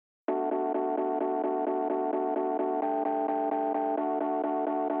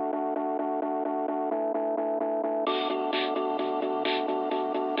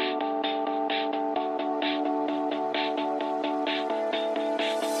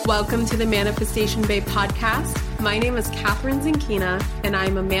Welcome to the Manifestation Babe podcast. My name is Catherine Zinkina, and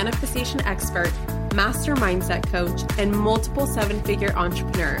I'm a manifestation expert, master mindset coach, and multiple seven-figure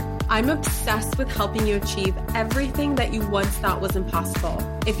entrepreneur. I'm obsessed with helping you achieve everything that you once thought was impossible.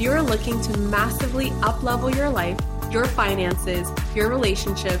 If you're looking to massively up-level your life, your finances, your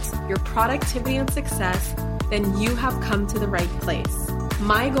relationships, your productivity and success, then you have come to the right place.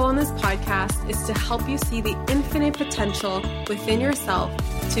 My goal in this podcast is to help you see the infinite potential within yourself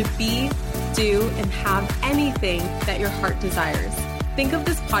to be, do, and have anything that your heart desires. Think of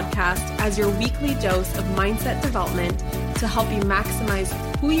this podcast as your weekly dose of mindset development to help you maximize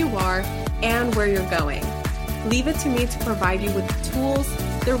who you are and where you're going. Leave it to me to provide you with the tools,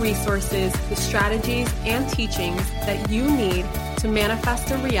 the resources, the strategies, and teachings that you need to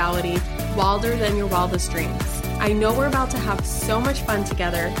manifest a reality wilder than your wildest dreams. I know we're about to have so much fun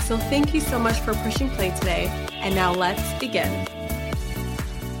together, so thank you so much for pushing play today. And now let's begin.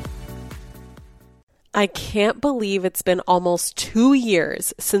 I can't believe it's been almost 2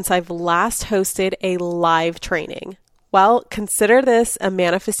 years since I've last hosted a live training. Well, consider this a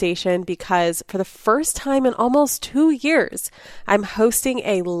manifestation because for the first time in almost 2 years, I'm hosting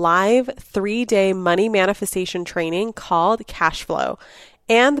a live 3-day money manifestation training called Cash Flow.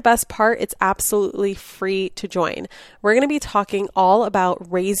 And the best part, it's absolutely free to join. We're going to be talking all about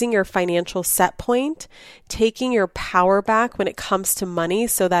raising your financial set point, taking your power back when it comes to money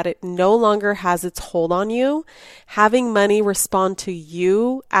so that it no longer has its hold on you, having money respond to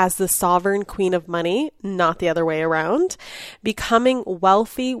you as the sovereign queen of money, not the other way around, becoming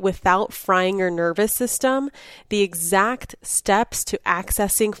wealthy without frying your nervous system, the exact steps to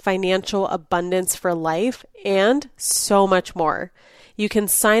accessing financial abundance for life, and so much more. You can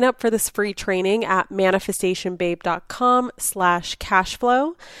sign up for this free training at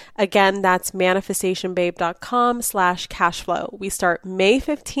manifestationbabe.com/cashflow. Again, that's manifestationbabe.com/cashflow. We start May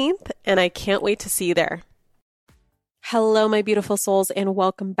 15th, and I can't wait to see you there. Hello, my beautiful souls, and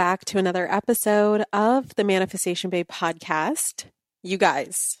welcome back to another episode of the Manifestation Babe podcast. You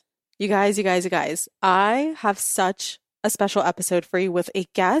guys, I have such a special episode for you with a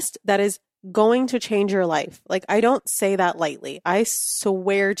guest that is going to change your life. Like, I don't say that lightly. I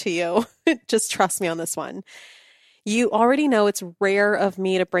swear to you, just trust me on this one. You already know it's rare of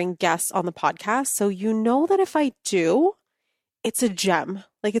me to bring guests on the podcast. So you know that if I do, it's a gem.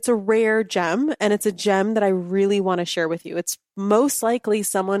 Like, it's a rare gem, and it's a gem that I really want to share with you. It's most likely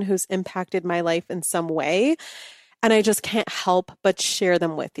someone who's impacted my life in some way. And I just can't help but share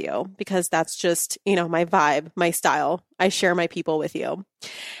them with you because that's just, my vibe, my style. I share my people with you.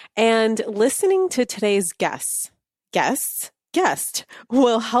 And listening to today's guest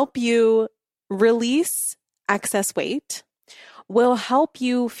will help you release excess weight, will help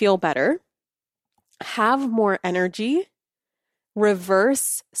you feel better, have more energy,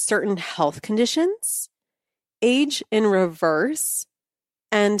 reverse certain health conditions, age in reverse,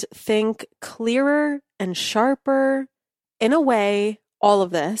 and think clearer and sharper in a way, all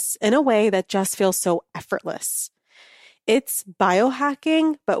of this in a way that just feels so effortless. It's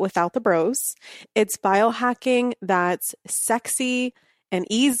biohacking, but without the bros. It's biohacking that's sexy and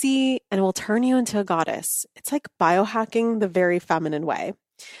easy and will turn you into a goddess. It's like biohacking the very feminine way.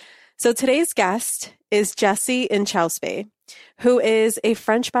 So today's guest is Jessie Inchauspé, who is a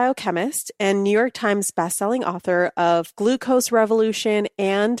French biochemist and New York Times bestselling author of Glucose Revolution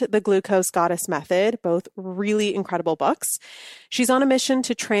and The Glucose Goddess Method, both really incredible books. She's on a mission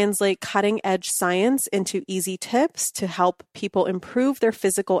to translate cutting-edge science into easy tips to help people improve their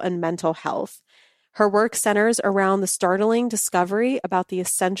physical and mental health. Her work centers around the startling discovery about the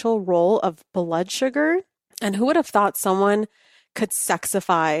essential role of blood sugar. And who would have thought someone could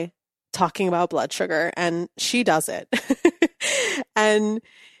sexify talking about blood sugar? And she does it. And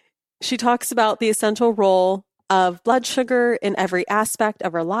she talks about the essential role of blood sugar in every aspect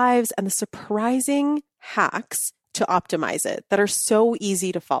of our lives and the surprising hacks to optimize it that are so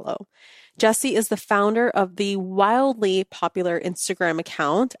easy to follow. Jessie is the founder of the wildly popular Instagram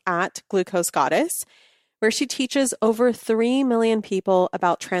account at Glucose Goddess, where she teaches over 3 million people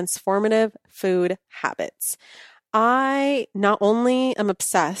about transformative food habits. I not only am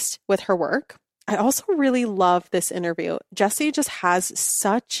obsessed with her work, I also really love this interview. Jessie just has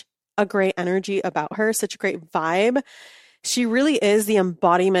such a great energy about her, such a great vibe. She really is the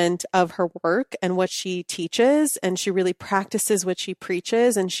embodiment of her work and what she teaches, and she really practices what she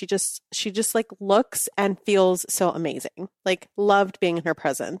preaches, and she just like looks and feels so amazing. Like, loved being in her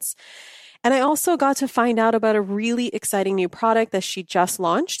presence. And I also got to find out about a really exciting new product that she just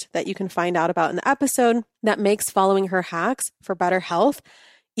launched that you can find out about in the episode that makes following her hacks for better health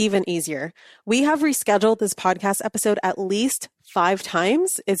even easier. We have rescheduled this podcast episode at least 5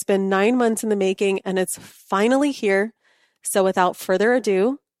 times. It's been 9 months in the making and it's finally here. So without further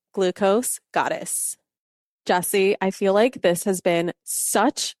ado, Glucose Goddess. Jessie, I feel like this has been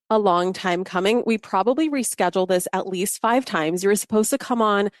such a long time coming. We probably rescheduled this at least 5 times. You were supposed to come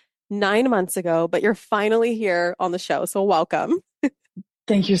on 9 months ago, but you're finally here on the show. So welcome.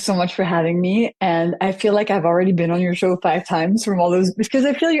 Thank you so much for having me. And I feel like I've already been on your show 5 times from all those, because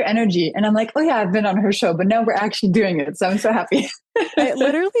I feel your energy and I'm like, oh yeah, I've been on her show, but now we're actually doing it. So I'm so happy. It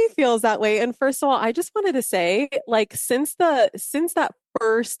literally feels that way. And first of all, I just wanted to say, like, since that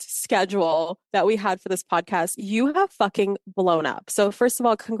first schedule that we had for this podcast, you have fucking blown up. So first of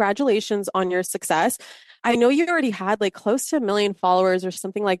all, congratulations on your success. I know you already had like close to 1 million followers or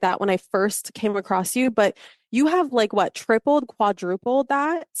something like that when I first came across you, but you have like what, tripled, quadrupled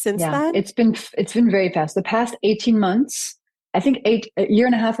that since Yeah, then? it's been very fast. The past 18 months, I think a year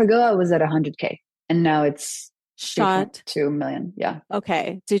and a half ago, I was at 100K and now it's Shut 3.2 million. Yeah.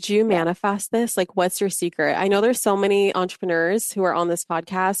 Okay. Did you Yeah. manifest this? Like, what's your secret? I know there's so many entrepreneurs who are on this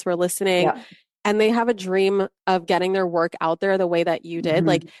podcast who are listening Yeah. and they have a dream of getting their work out there the way that you did.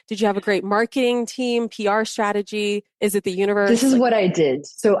 Like, Mhm. did you have a great marketing team, PR strategy? Is it the This universe? is Like, what I did.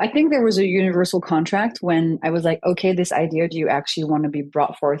 So I think there was a universal contract when I was like, okay, this idea, do you actually want to be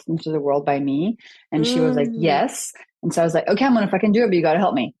brought forth into the world by me? And she was like, mm, yes. And so I was like, okay, I'm gonna fucking do it, but you gotta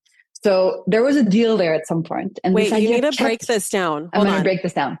help me. So there was a deal there at some point, and this wait, you idea need to break kept, this down. I'm Hold gonna on. break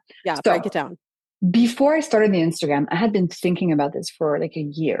this down. Yeah, break it So down. before I started the Instagram, I had been thinking about this for like a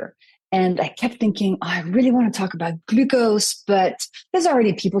year. And I kept thinking, oh, I really want to talk about glucose, but there's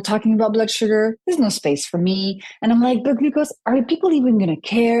already people talking about blood sugar. There's no space for me. And I'm like, but glucose, are people even going to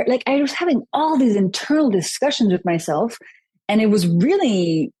care? Like I was having all these internal discussions with myself and it was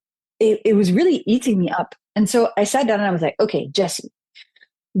really eating me up. And so I sat down and I was like, okay, Jessie,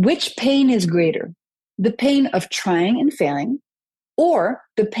 which pain is greater? The pain of trying and failing or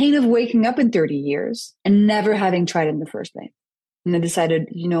the pain of waking up in 30 years and never having tried in the first place? And I decided,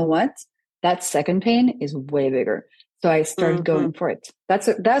 you know what? That second pain is way bigger. So I started Hmm. going for it.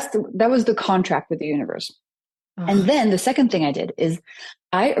 That was the contract with the universe. And Ugh, then the second thing I did is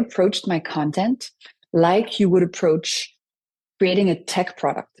I approached my content like you would approach creating a tech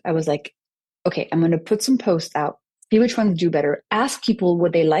product. I was like, okay, I'm going to put some posts out, see which ones do better, ask people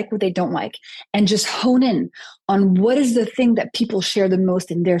what they like, what they don't like, and just hone in on what is the thing that people share the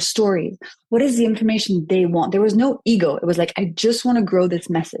most in their stories. What is the information they want? There was no ego. It was like, I just want to grow this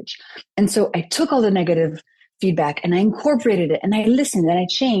message. And so I took all the negative feedback and I incorporated it and I listened and I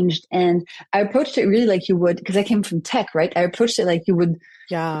changed and I approached it really like you would, because I came from tech, right? I approached it like you would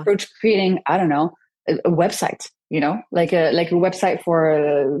yeah. approach creating, I don't know, a website, like a website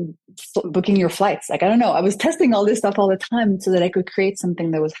for booking your flights. Like, I don't know. I was testing all this stuff all the time so that I could create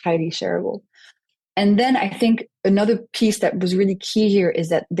something that was highly shareable. And then I think another piece that was really key here is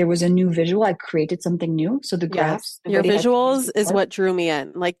that there was a new visual. I created something new. So the Yes. graphs, Your nobody had used visuals is before. what drew me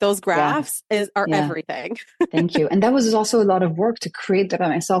in. Like those Yeah. graphs are Yeah. everything. Thank you. And that was also a lot of work to create that by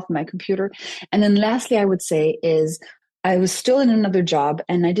myself on my computer. And then lastly, I would say is I was still in another job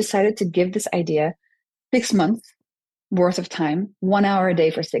and I decided to give this idea 6 months worth of time, 1 hour a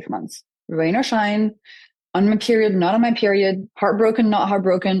day for 6 months, rain or shine, on my period, not on my period, heartbroken, not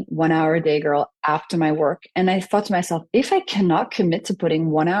heartbroken, 1 hour a day, girl, after my work. And I thought to myself, if I cannot commit to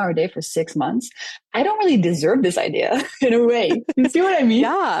putting 1 hour a day for 6 months, I don't really deserve this idea in a way. You see what I mean?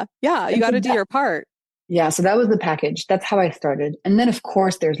 Yeah. Yeah. You And got so to do your part. yeah, so that was the package. That's how I started. And then, of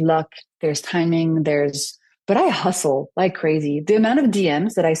course, there's luck, there's timing, but I hustle like crazy. The amount of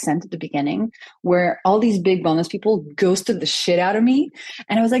DMs that I sent at the beginning where all these big wellness people ghosted the shit out of me.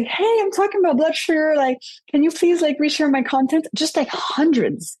 And I was like, hey, I'm talking about blood sugar. Like, can you please like reshare my content? Just like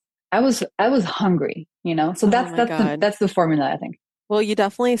hundreds. I was hungry, you know? So Oh that's, my that's the, God. that's the formula, I think. Well, you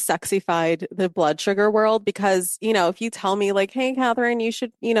definitely sexified the blood sugar world because, if you tell me like, hey, Catherine, you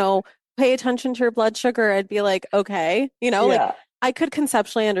should, pay attention to your blood sugar, I'd be like, okay, like Yeah. I could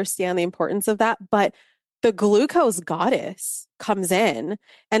conceptually understand the importance of that, but the glucose goddess comes in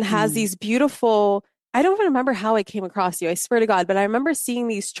and has Mm. these beautiful, I don't even remember how I came across you, I swear to God, but I remember seeing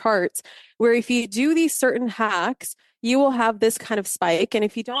these charts where if you do these certain hacks, you will have this kind of spike. And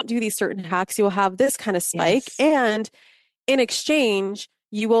if you don't do these certain hacks, you will have this kind of spike. Yes. And in exchange,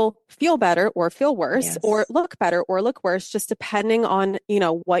 you will feel better or feel worse or Yes. look better or look worse, just depending on,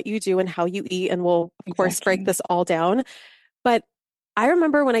 what you do and how you eat. And we'll, of course, break Exactly. this all down. But I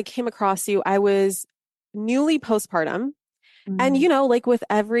remember when I came across you, I was newly postpartum. And, Mm. like with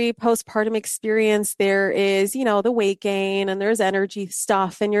every postpartum experience, there is, the weight gain and there's energy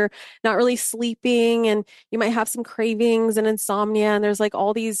stuff, and you're not really sleeping, and you might have some cravings and insomnia. And there's like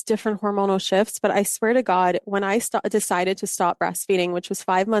all these different hormonal shifts. But I swear to God, when I decided to stop breastfeeding, which was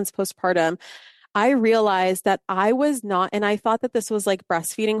 5 months postpartum, I realized that I was not, and I thought that this was like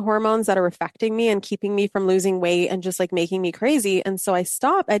breastfeeding hormones that are affecting me and keeping me from losing weight and just like making me crazy. And so I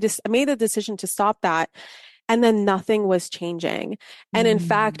stopped. I made the decision to stop that. And then nothing was changing. And in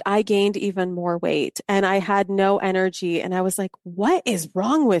fact, Mm. I gained even more weight and I had no energy. And I was like, what is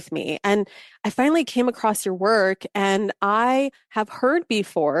wrong with me? And I finally came across your work, and I have heard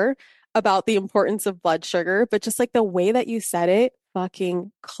before about the importance of blood sugar, but just like the way that you said it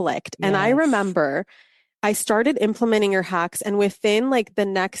fucking clicked. And I Yes. remember I started implementing your hacks, and within like the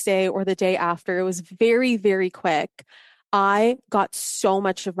next day or the day after, it was very, very quick. I got so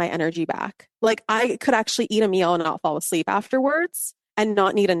much of my energy back. Like I could actually eat a meal and not fall asleep afterwards and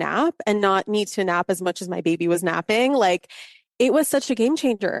not need a nap and not need to nap as much as my baby was napping. Like it was such a game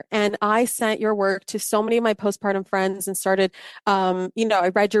changer. And I sent your work to so many of my postpartum friends and started,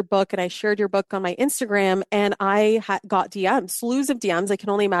 I read your book and I shared your book on my Instagram, and I got DMs, slews of DMs. I can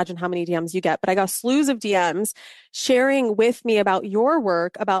only imagine how many DMs you get, but I got slews of DMs sharing with me about your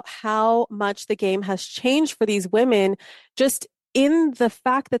work, about how much the game has changed for these women, just in the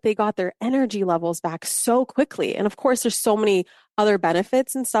fact that they got their energy levels back so quickly. And of course, there's so many other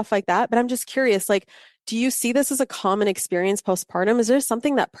benefits and stuff like that. But I'm just curious, like, do you see this as a common experience postpartum? Is there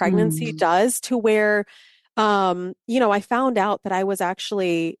something that pregnancy Mm. does to where, I found out that I was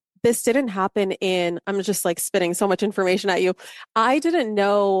actually, this didn't happen I'm just like spitting so much information at you. I didn't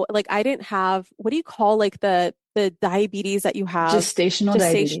know, like, I didn't have, what do you call like the diabetes that you have, Gestational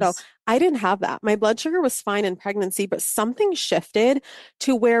gestational? diabetes. I didn't have that. My blood sugar was fine in pregnancy, but something shifted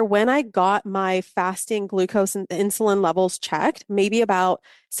to where when I got my fasting glucose and insulin levels checked, maybe about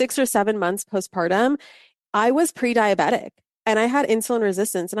 6 or 7 months postpartum, I was pre-diabetic and I had insulin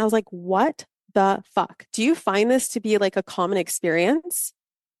resistance. And I was like, what the fuck? Do you find this to be like a common experience?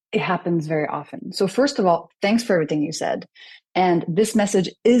 It happens very often. So, first of all, thanks for everything you said. And this message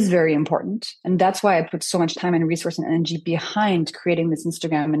is very important. And that's why I put so much time and resource and energy behind creating this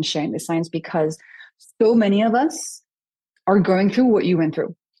Instagram and sharing the science, because so many of us are going through what you went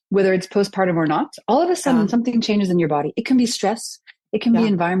through, whether it's postpartum or not. All of a sudden, Yeah. something changes in your body. It can be stress, it can be Yeah.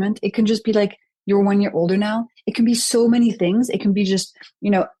 environment, it can just be like you're 1 year older now. It can be so many things. It can be just,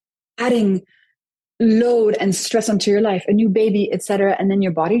 adding load and stress onto your life, a new baby, etc. And then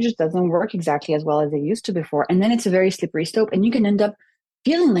your body just doesn't work exactly as well as it used to before. And then it's a very slippery slope, and you can end up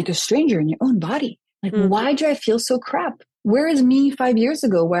feeling like a stranger in your own body. Like, Mhm. why do I feel so crap? Where is me 5 years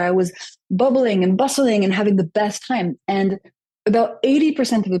ago where I was bubbling and bustling and having the best time? And about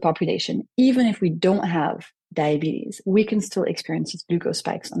 80% of the population, even if we don't have diabetes, we can still experience these glucose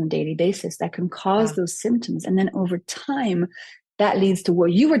spikes on a daily basis that can cause Yeah. those symptoms. And then over time, that leads to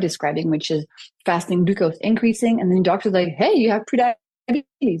what you were describing, which is fasting glucose increasing. And then doctors like, hey, you have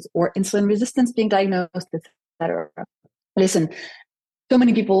prediabetes or insulin resistance being diagnosed, etc. Listen, so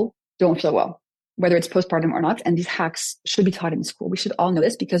many people don't feel well, whether it's postpartum or not. And these hacks should be taught in school. We should all know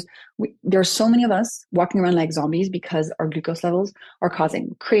this because there are so many of us walking around like zombies because our glucose levels are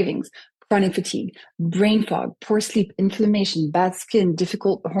causing cravings, chronic fatigue, brain fog, poor sleep, inflammation, bad skin,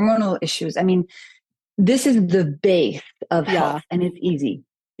 difficult hormonal issues. I mean, this is the base of Yeah. health, and it's easy.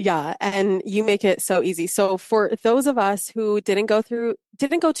 Yeah, and you make it so easy. So for those of us who didn't go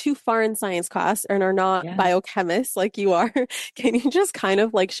too far in science class and are not Yeah. biochemists like you are, can you just kind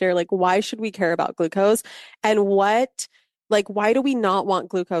of like share like why should we care about glucose and why do we not want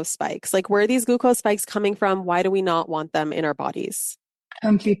glucose spikes? Like where are these glucose spikes coming from? Why do we not want them in our bodies?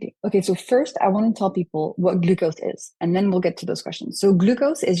 Completely. Okay, so first I want to tell people what glucose is, and then we'll get to those questions. So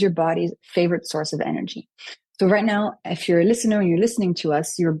glucose is your body's favorite source of energy. So right now, if you're a listener and you're listening to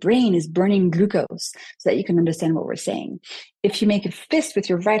us, your brain is burning glucose so that you can understand what we're saying. If you make a fist with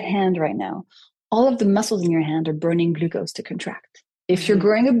your right hand right now, all of the muscles in your hand are burning glucose to contract. If you're Hmm.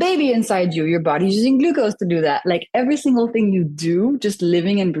 growing a baby inside you, your body's using glucose to do that. Like every single thing you do, just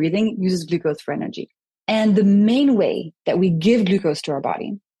living and breathing, uses glucose for energy. And the main way that we give glucose to our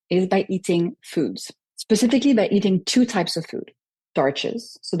body is by eating foods, specifically by eating two types of food: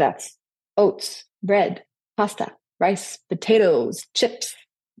 starches. So that's oats, bread, pasta, rice, potatoes, chips,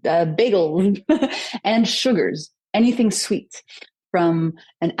 bagels, and sugars, anything sweet, from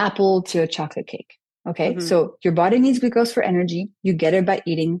an apple to a chocolate cake. Okay, Hmm. so your body needs glucose for energy. You get it by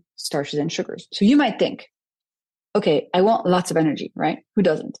eating starches and sugars. So you might think, okay, I want lots of energy, right? Who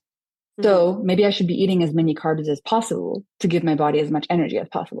doesn't? Hmm. So maybe I should be eating as many carbs as possible to give my body as much energy as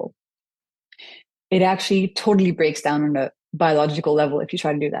possible. It actually totally breaks down on a biological level if you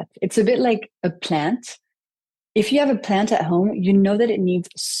try to do that. It's a bit like a plant. If you have a plant at home, you know that it needs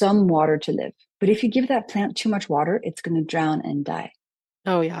some water to live. But if you give that plant too much water, it's going to drown and die.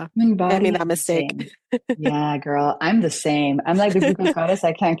 Oh, yeah. Human I body made that is the mistake. same. Yeah, girl, I'm the same. I'm like the glucose goddess.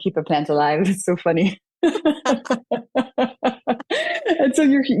 I can't keep a plant alive. It's so funny. And so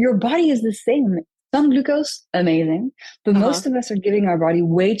your body is the same. Some glucose, amazing, but Uh-huh. most of us are giving our body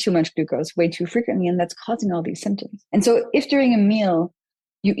way too much glucose way too frequently, and that's causing all these symptoms. And so, if during a meal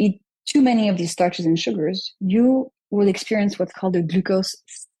you eat too many of these starches and sugars, you will experience what's called a glucose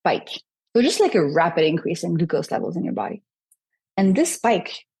spike. So, just like a rapid increase in glucose levels in your body. And this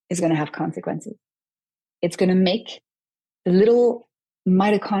spike is going to have consequences. It's going to make the little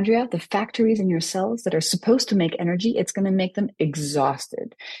mitochondria, the factories in your cells that are supposed to make energy, it's going to make them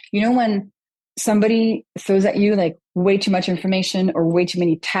exhausted. You know, when somebody throws at you like way too much information or way too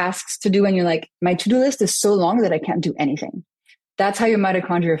many tasks to do, and you're like, my to do list is so long that I can't do anything. That's how your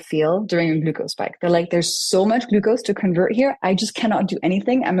mitochondria feel during a glucose spike. They're like, there's so much glucose to convert here. I just cannot do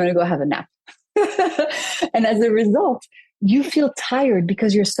anything. I'm going to go have a nap. And as a result, you feel tired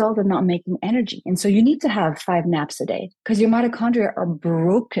because your cells are not making energy. And so you need to have 5 naps a day because your mitochondria are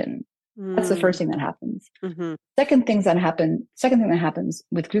broken. That's the first Mm. thing that happens. Hmm. Second thing that happens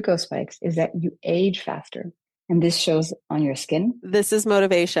with glucose spikes is that you age faster. And this shows on your skin. This is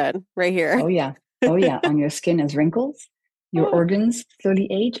motivation right here. Oh yeah. Oh yeah. On your skin as wrinkles, your Oh, organs slowly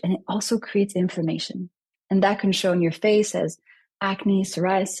age, and it also creates inflammation. And that can show on your face as acne,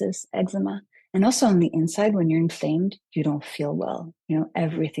 psoriasis, eczema. And also on the inside, when you're inflamed, you don't feel well. You know,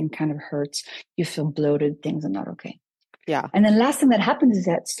 everything kind of hurts. You feel bloated, things are not okay. yeah. And then last thing that happens is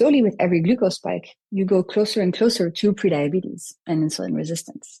that slowly with every glucose spike, you go closer and closer to prediabetes and insulin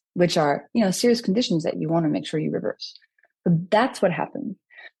resistance, which are, you know, serious conditions that you want to make sure you reverse. But that's what happens.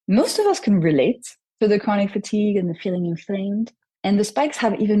 Most of us can relate to the chronic fatigue and the feeling inflamed. And the spikes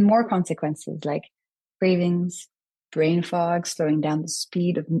have even more consequences like cravings, brain fog, slowing down the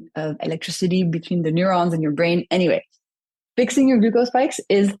speed of electricity between the neurons in your brain. Anyway, fixing your glucose spikes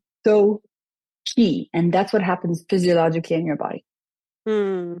is so key. And that's what happens physiologically in your body.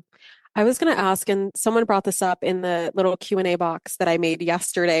 Hmm. I was going to ask, and someone brought this up in the little Q&A box that I made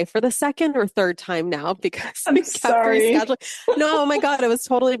yesterday for the second or third time now because I'm we kept sorry. rescheduling. No, oh my God, it was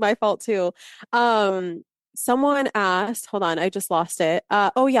totally my fault too. Um, Someone asked, hold on, I just lost it.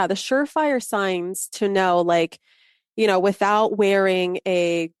 Oh yeah, the surefire signs to know, like, without wearing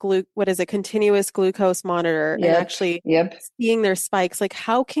what is it, continuous glucose monitor and Yep. actually Yep. seeing their spikes, like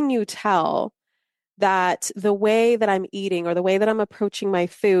how can you tell that the way that I'm eating or the way that I'm approaching my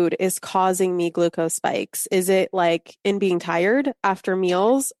food is causing me glucose spikes? Is it like in being tired after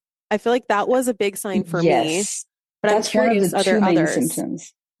meals? I feel like that was a big sign for me, Yes. but I'm That's one of the curious, are two there main others?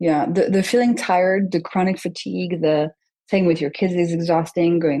 symptoms. Yeah. The feeling tired, the chronic fatigue, the thing with your kids is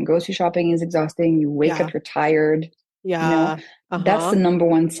exhausting, going grocery shopping is exhausting, you wake Yeah. up, you're tired, you know, Yeah. that's Uh-huh. the number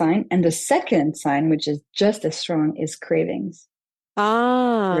one sign. And the second sign, which is just as strong, is cravings.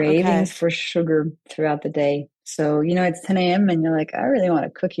 Ah, Cravings okay. for sugar throughout the day. So, you know, it's 10 a.m. and you're like, I really want a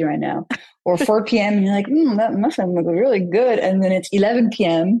cookie right now. Or 4 p.m. and you're like, that muffin looks really good. And then it's 11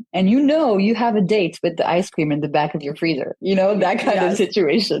 p.m. and you know you have a date with the ice cream in the back of your freezer, you know, that kind of Yes.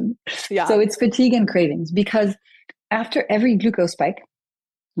 situation. Yeah. So it's fatigue and cravings because after every glucose spike,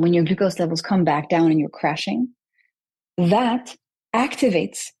 when your glucose levels come back down and you're crashing, that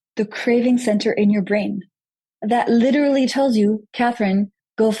activates the craving center in your brain that literally tells you, Catherine,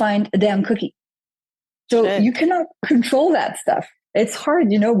 go find a damn cookie. So Shit. you cannot control that stuff. It's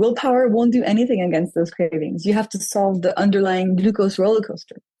hard, you know, willpower won't do anything against those cravings. You have to solve the underlying glucose roller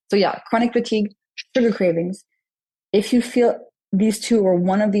coaster. So yeah, chronic fatigue, sugar cravings. If you feel these two or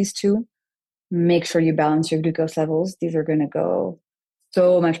one of these two, make sure you balance your glucose levels. These are going to go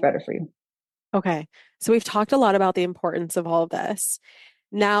so much better for you. Okay. So we've talked a lot about the importance of all of this.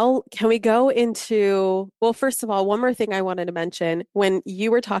 Now, can we go into, well, first of all, one more thing I wanted to mention when you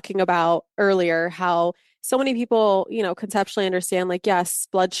were talking about earlier how so many people, conceptually understand like, yes,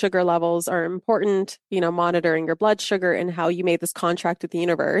 blood sugar levels are important, monitoring your blood sugar and how you made this contract with the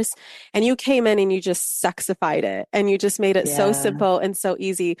universe. And you came in and you just sexified it and you just made it so Yeah. simple and so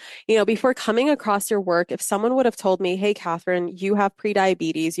easy. Before coming across your work, if someone would have told me, hey, Catherine, you have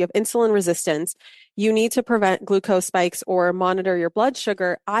prediabetes, you have insulin resistance, you need to prevent glucose spikes or monitor your blood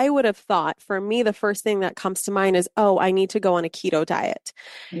sugar, I would have thought for me, the first thing that comes to mind is, oh, I need to go on a keto diet.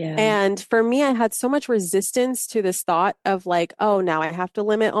 Yeah. And for me, I had so much resistance to this thought of like, oh, now I have to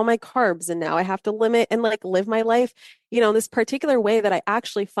limit all my carbs and now I have to limit and like live my life, in this particular way that I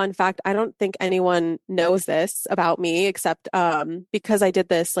actually, fun fact, I don't think anyone knows this about me except because I did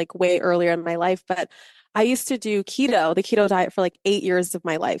this like way earlier in my life, but I used to do keto, the keto diet for like 8 years of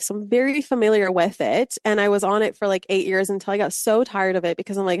my life. So I'm very familiar with it. And I was on it for like 8 years until I got so tired of it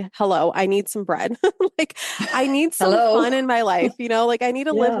because I'm like, hello, I need some bread. Like, I need some fun Hello. in my life, like I need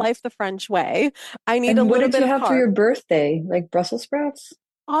to live Yeah. life the French way. I need a And what little did bit you of have for carb. your birthday? Like Brussels sprouts?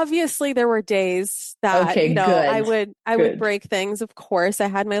 Obviously, there were days that, Okay, I good. would Good. break things. Of course, I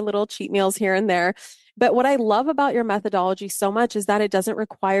had my little cheat meals here and there. But what I love about your methodology so much is that it doesn't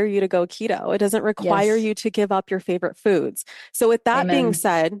require you to go keto. It doesn't require Yes. you to give up your favorite foods. So with that being Amen.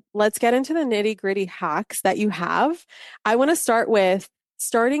 said, let's get into the nitty-gritty hacks that you have. I want to start with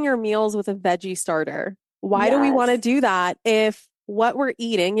starting your meals with a veggie starter. Why do we want to Yes. do that if what we're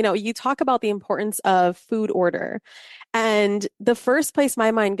eating, you talk about the importance of food order. And the first place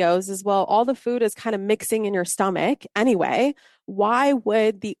my mind goes is, well, all the food is kind of mixing in your stomach anyway. Why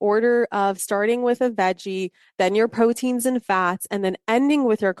would the order of starting with a veggie, then your proteins and fats, and then ending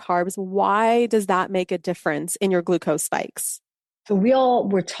with your carbs, why does that make a difference in your glucose spikes? So we all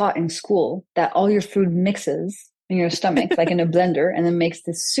were taught in school that all your food mixes in your stomach, like in a blender, and then makes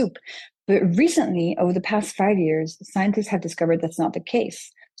this soup. But recently, over the past 5 years, scientists have discovered that's not the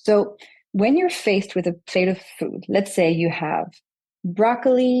case. So when you're faced with a plate of food, let's say you have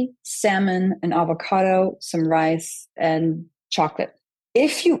broccoli, salmon, an avocado, some rice, and chocolate.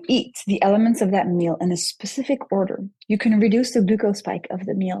 If you eat the elements of that meal in a specific order, you can reduce the glucose spike of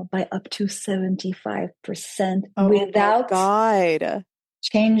the meal by up to 75% Oh my without God.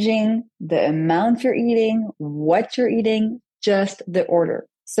 changing the amount you're eating, what you're eating, just the order.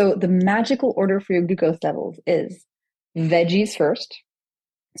 So the magical order for your glucose levels is veggies first,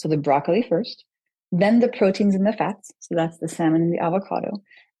 so the broccoli first, then the proteins and the fats, so that's the salmon and the avocado,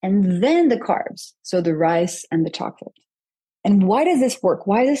 and then the carbs, so the rice and the chocolate. And why does this work?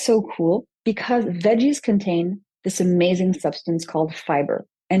 Why is this so cool? Because veggies contain this amazing substance called fiber.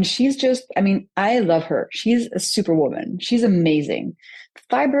 And she's just, I mean, I love her. She's a superwoman. She's amazing.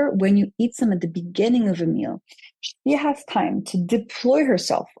 Fiber, when you eat some at the beginning of a meal, she has time to deploy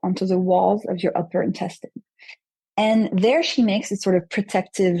herself onto the walls of your upper intestine. And there she makes a sort of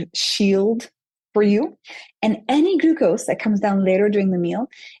protective shield for you. And any glucose that comes down later during the meal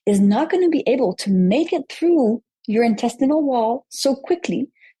is not going to be able to make it through your intestinal wall so quickly.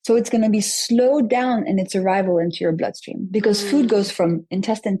 So it's going to be slowed down in its arrival into your bloodstream because food Mm, goes from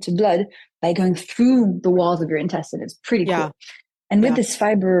intestine to blood by going through the walls of your intestine. It's pretty yeah, cool. And with yeah. this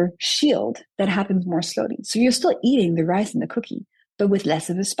fiber shield, that happens more slowly. So you're still eating the rice and the cookie, but with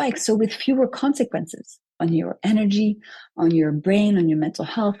less of a spike. So with fewer consequences on your energy, on your brain, on your mental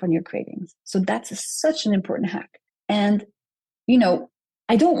health, on your cravings. So that's such an important hack. And, you know,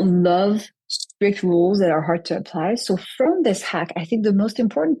 I don't love strict rules that are hard to apply. So from this hack, I think the most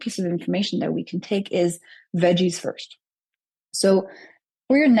important piece of information that we can take is veggies first. So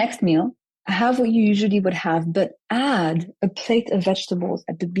for your next meal, have what you usually would have, but add a plate of vegetables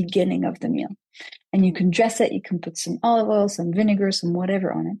at the beginning of the meal. And you can dress it, you can put some olive oil, some vinegar, some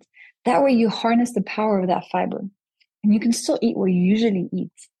whatever on it. That way you harness the power of that fiber. And you can still eat what you usually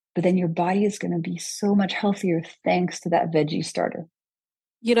eat, but then your body is going to be so much healthier thanks to that veggie starter.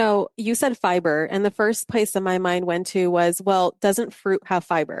 You said fiber, and the first place that my mind went to was, well, doesn't fruit have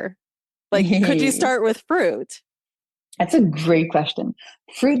fiber? Like, could you start with fruit? That's a great question.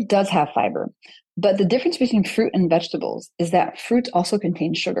 Fruit does have fiber, but the difference between fruit and vegetables is that fruit also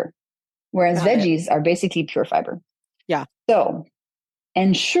contains sugar, whereas Got it. veggies are basically pure fiber. Yeah. So,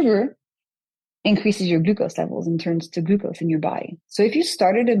 and sugar increases your glucose levels and turns to glucose in your body. So if you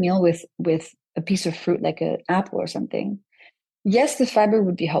started a meal with a piece of fruit like an apple or something, yes, the fiber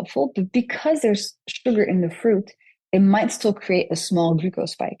would be helpful, but because there's sugar in the fruit, it might still create a small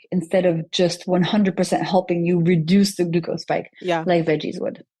glucose spike instead of just 100% helping you reduce the glucose spike Yeah. like veggies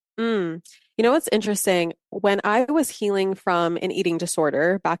would. Mm. You know what's interesting? When I was healing from an eating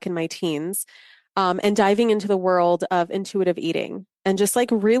disorder back in my teens, and diving into the world of intuitive eating and just like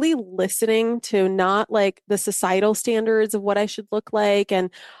really listening to not like the societal standards of what I should look like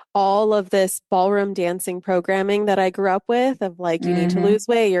and all of this ballroom dancing programming that I grew up with of like, you need to Mm-hmm. lose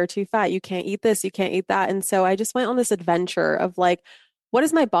weight, you're too fat, you can't eat this, you can't eat that. And so I just went on this adventure of like, what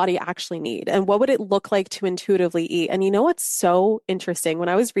does my body actually need? And what would it look like to intuitively eat? And you know what's so interesting? When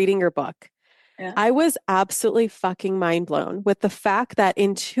I was reading your book, Yeah. I was absolutely fucking mind blown with the fact that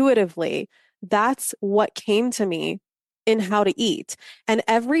intuitively, that's what came to me in how to eat. And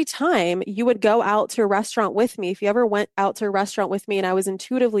every time you would go out to a restaurant with me, if you ever went out to a restaurant with me and I was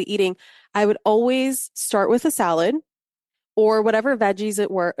intuitively eating, I would always start with a salad or whatever veggies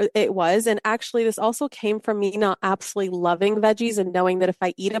it was. And actually this also came from me not absolutely loving veggies and knowing that if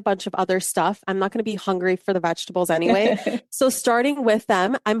I eat a bunch of other stuff, I'm not going to be hungry for the vegetables anyway. So starting with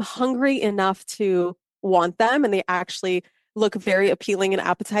them, I'm hungry enough to want them and they actually look very appealing and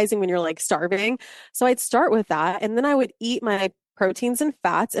appetizing when you're like starving. So I'd start with that and then I would eat my proteins and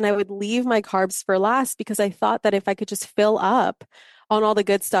fats and I would leave my carbs for last because I thought that if I could just fill up on all the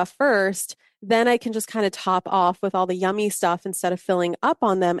good stuff first, then I can just kind of top off with all the yummy stuff instead of filling up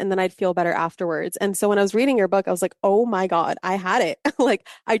on them. And then I'd feel better afterwards. And so when I was reading your book, I was like, oh my God, I had it. Like,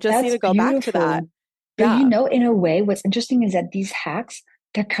 I just need That's to go back to that. beautiful. But Yeah. in a way, what's interesting is that these hacks,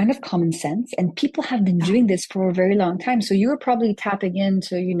 they're kind of common sense and people have been Yeah. doing this for a very long time. So you were probably tapping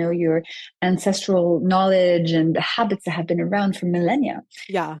into, your ancestral knowledge and the habits that have been around for millennia.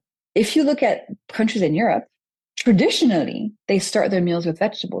 Yeah. If you look at countries in Europe, traditionally, they start their meals with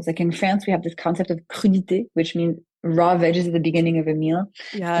vegetables. Like in France, we have this concept of crudité, which means raw veggies at the beginning of a meal.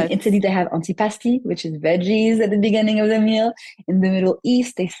 In Yes. Italy, they have antipasti, which is veggies at the beginning of the meal. In the Middle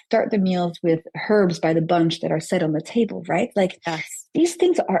East, they start the meals with herbs by the bunch that are set on the table, right? Like Yes. these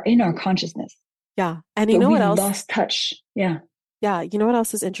things are in our consciousness, Yeah. And you but know what we've else? lost touch. Yeah. Yeah, you know what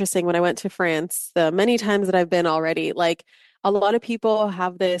else is interesting? When I went to France, the many times that I've been already, like a lot of people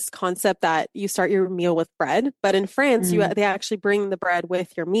have this concept that you start your meal with bread, but in France, Mm, they actually bring the bread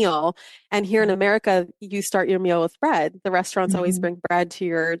with your meal. And here in yeah. America, you start your meal with bread. The restaurants always Mhm. bring bread to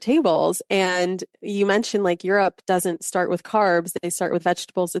your tables. And you mentioned like Europe doesn't start with carbs, they start with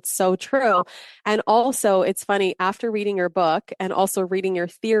vegetables. It's so true. And also, it's funny, after reading your book and also reading your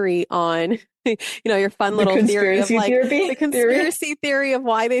theory on your fun The little theory of conspiracy like the theory. conspiracy theory of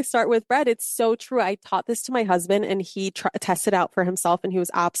why they start with bread. It's so true. I taught this to my husband and he tested out for himself and he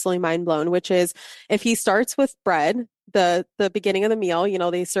was absolutely mind blown, which is if he starts with bread, the beginning of the meal,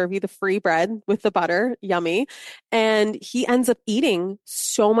 they serve you the free bread with the butter, yummy, and he ends up eating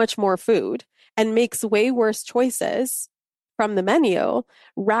so much more food and makes way worse choices from the menu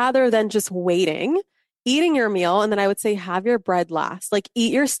rather than just waiting eating your meal, and then I would say have your bread last. Like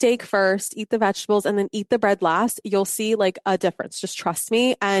eat your steak first, eat the vegetables, and then eat the bread last. You'll see like a difference. Just trust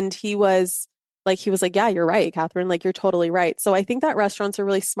me. And he was like, yeah, you're right, Catherine. Like you're totally right. So I think that restaurants are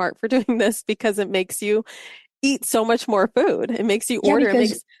really smart for doing this because it makes you eat so much more food. It makes you Yeah, order. It because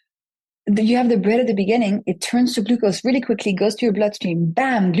makes you have the bread at the beginning, it turns to glucose really quickly, goes to your bloodstream,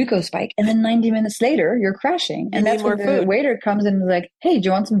 bam, glucose spike. And then 90 minutes later, you're crashing. you And need that's when more the food. waiter comes in and is like, hey, do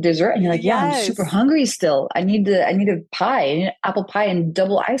you want some dessert? And you're like, yeah, I'm super Yes. hungry still. I need a pie, I need an apple pie and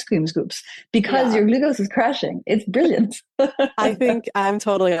double ice cream scoops because Yeah. your glucose is crashing. It's brilliant. I think I'm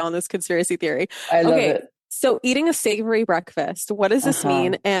totally on this conspiracy theory. I love Okay, it. so eating a savory breakfast, what does this Uh-huh.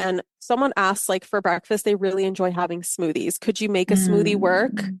 mean? And someone asked, like, for breakfast, they really enjoy having smoothies. Could you make a smoothie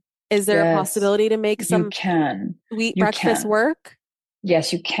work? Mm, Is there a yes, possibility to make you some can. sweet You breakfast can. work?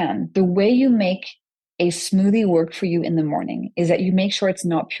 Yes, you can. The way you make a smoothie work for you in the morning is that you make sure it's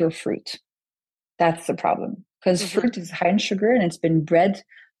not pure fruit. That's the problem. Because Hmm. fruit is high in sugar and it's been bred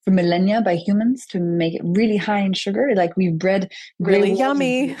for millennia by humans to make it really high in sugar. Like we've bred gray Really wolves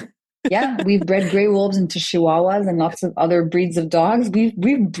yummy. into, yeah, we've bred gray wolves into chihuahuas and lots of other breeds of dogs. We've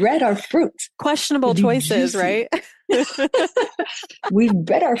bred our fruit to Questionable be choices, juicy. right? We've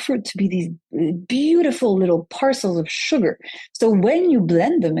bred our fruit to be these beautiful little parcels of sugar. So when you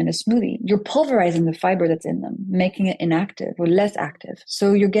blend them in a smoothie, you're pulverizing the fiber that's in them, making it inactive or less active.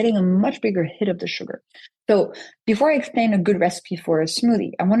 So you're getting a much bigger hit of the sugar. So before I explain a good recipe for a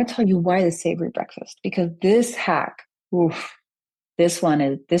smoothie, I want to tell you why the savory breakfast, because this hack, oof, this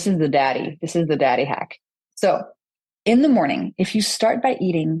is the daddy. This is the daddy hack. So in the morning, if you start by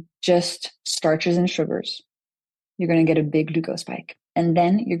eating just starches and sugars, you're going to get a big glucose spike. And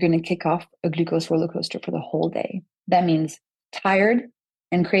then you're going to kick off a glucose roller coaster for the whole day. That means tired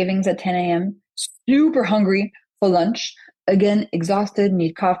and cravings at 10 a.m., super hungry for lunch. Again, exhausted,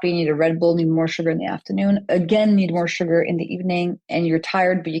 need coffee, need a Red Bull, need more sugar in the afternoon. Again, need more sugar in the evening, and you're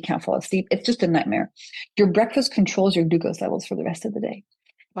tired, but you can't fall asleep. It's just a nightmare. Your breakfast controls your glucose levels for the rest of the day.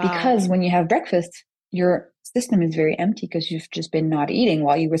 Wow. Because when you have breakfast, your system is very empty because you've just been not eating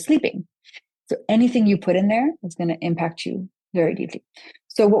while you were sleeping. So anything you put in there is going to impact you very deeply.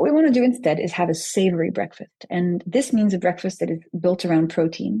 So what we want to do instead is have a savory breakfast. And this means a breakfast that is built around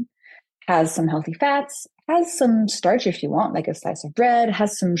protein, has some healthy fats, has some starch if you want, like a slice of bread,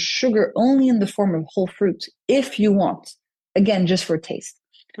 has some sugar only in the form of whole fruit if you want. Again, just for taste.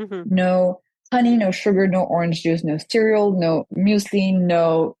 Hmm. No honey, no sugar, no orange juice, no cereal, no muesli,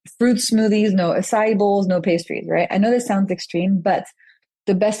 no fruit smoothies, no acai bowls, no pastries, right? I know this sounds extreme, but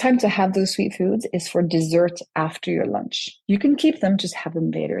The best time to have those sweet foods is for dessert after your lunch. You can keep them, just have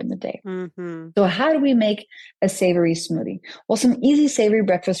them later in the day. Mm-hmm. So how do we make a savory smoothie? Well, some easy savory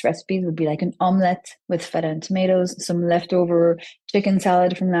breakfast recipes would be like an omelet with feta and tomatoes, some leftover chicken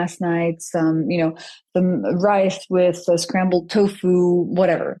salad from last night, some rice with scrambled tofu,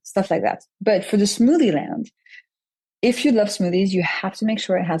 whatever, stuff like that. But for the smoothie land, if you love smoothies, you have to make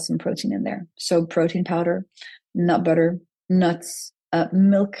sure it has some protein in there. So protein powder, nut butter, nuts,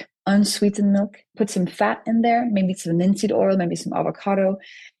 milk, unsweetened milk. Put some fat in there, maybe some linseed oil, maybe some avocado.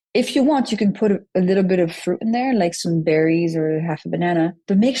 If you want, you can put a little bit of fruit in there, like some berries or half a banana,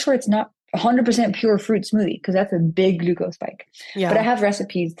 but make sure it's not 100% pure fruit smoothie because that's a big glucose spike. But I Yeah. have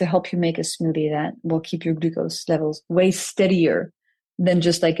recipes to help you make a smoothie that will keep your glucose levels way steadier than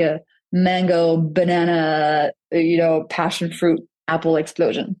just like a mango, banana, passion fruit, apple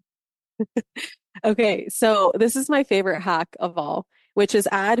explosion. Okay, so this is my favorite hack of all, which is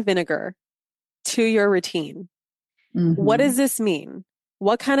add vinegar to your routine. What Mm-hmm. does this mean?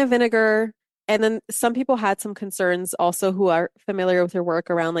 What kind of vinegar? And then some people had some concerns also who are familiar with your work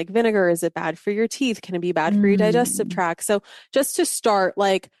around like vinegar. Is it bad for your teeth? Can it be bad for your digestive Mm. tract? So just to start,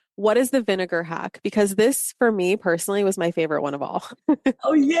 like, what is the vinegar hack? Because this, for me personally, was my favorite one of all.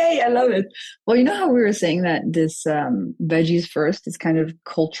 Oh, yay. I love it. Well, you know how we were saying that this veggies first is kind of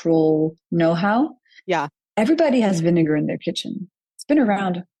cultural know-how? Yeah. Everybody has vinegar in their kitchen. It's been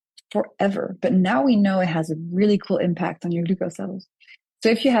around forever, but now we know it has a really cool impact on your glucose levels. So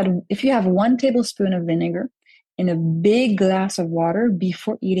if you have 1 tablespoon of vinegar in a big glass of water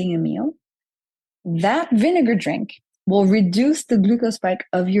before eating a meal, that vinegar drink will reduce the glucose spike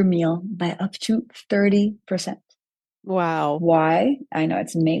of your meal by up to 30%. Wow. Why? I know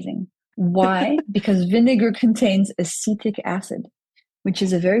it's amazing. Why? Because vinegar contains acetic acid, which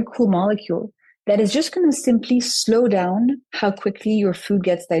is a very cool molecule that is just going to simply slow down how quickly your food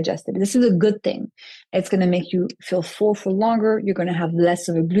gets digested. This is a good thing. It's going to make you feel full for longer. You're going to have less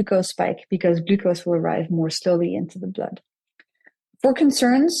of a glucose spike because glucose will arrive more slowly into the blood. For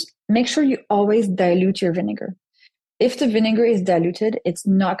concerns, make sure you always dilute your vinegar. If the vinegar is diluted, it's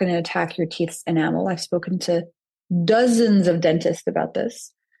not going to attack your teeth's enamel. I've spoken to dozens of dentists about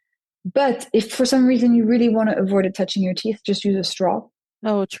this. But if for some reason you really want to avoid it touching your teeth, just use a straw.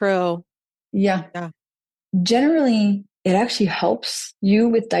 Oh, true. Yeah. Yeah. Generally, it actually helps you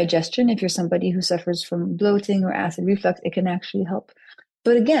with digestion. If you're somebody who suffers from bloating or acid reflux, it can actually help.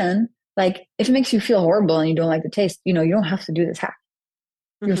 But again, like if it makes you feel horrible and you don't like the taste, you don't have to do this hack.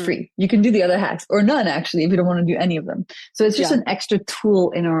 You're Hmm. free. You can do the other hacks or none actually if you don't want to do any of them. So it's just Yeah. an extra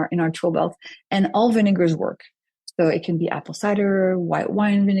tool in our tool belt. And all vinegars work. So it can be apple cider, white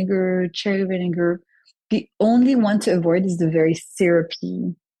wine vinegar, cherry vinegar. The only one to avoid is the very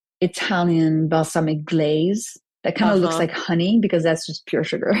syrupy Italian balsamic glaze that kind of looks Uh-huh. like honey because that's just pure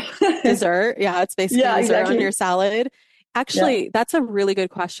sugar. Dessert. Yeah, it's basically Yeah, dessert on your exactly. salad. Yeah, Actually, that's a really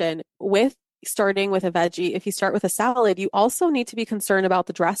good question. With starting with a veggie, if you start with a salad, you also need to be concerned about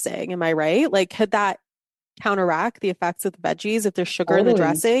the dressing. Am I right? Like, could that counteract the effects of the veggies if there's sugar in the totally.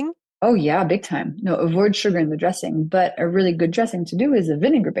 dressing? Oh yeah, big time. No, avoid sugar in the dressing, but a really good dressing to do is a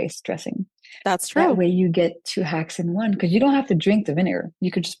vinegar-based dressing. That's That true. way you get two hacks in one because you don't have to drink the vinegar. You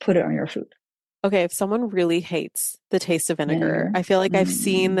could just put it on your food. Okay, if someone really hates the taste of vinegar, Vinegar. I feel like I've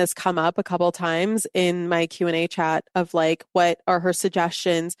seen Mm, this come up a couple times in my Q&A chat of like, what are her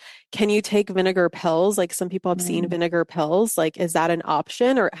suggestions? Can you take vinegar pills? Like some people have seen mm. vinegar pills. Like, is that an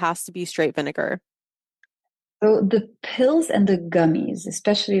option or it has to be straight vinegar? So the pills and the gummies,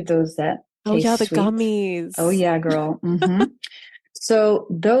 especially those that Oh yeah, taste the sweet. Oh gummies. yeah, girl. So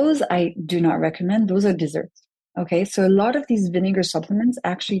those I do not recommend. Those are desserts. Okay, so a lot of these vinegar supplements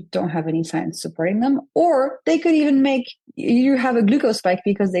actually don't have any science supporting them, or they could even make you have a glucose spike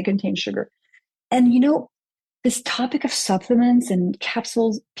because they contain sugar. And this topic of supplements and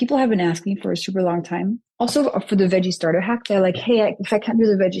capsules, people have been asking for a super long time. Also, for the veggie starter hack, they're like, hey, if I can't do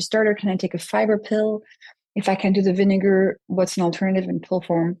the veggie starter, can I take a fiber pill? If I can't do the vinegar, what's an alternative in pill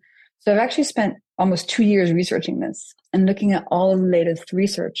form? So I've actually spent almost 2 years researching this and looking at all of the latest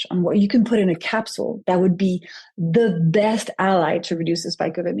research on what you can put in a capsule that would be the best ally to reduce the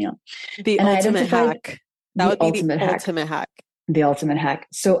spike of a meal. The And I ultimate identified hack. That the would be the ultimate hack. ultimate hack. The ultimate hack.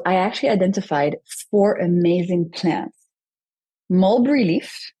 So I actually identified 4 amazing plants: mulberry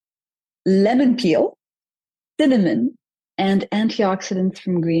leaf, lemon peel, cinnamon, and antioxidants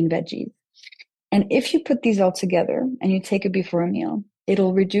from green veggies. And if you put these all together and you take it before a meal,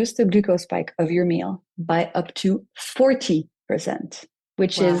 it'll reduce the glucose spike of your meal by up to 40%,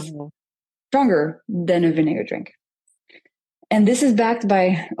 which is Wow. stronger than a vinegar drink. And this is backed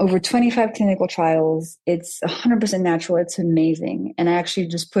by over 25 clinical trials. It's 100% natural. It's amazing. And I actually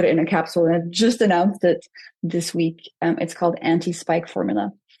just put it in a capsule and I just announced it this week. It's called Anti-Spike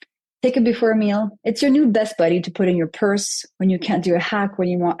Formula. Take it before a meal. It's your new best buddy to put in your purse when you can't do a hack, when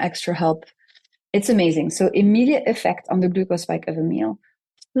you want extra help. It's amazing. So immediate effect on the glucose spike of a meal.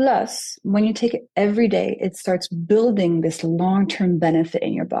 Plus, when you take it every day, it starts building this long-term benefit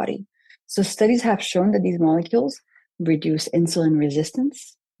in your body. So studies have shown that these molecules reduce insulin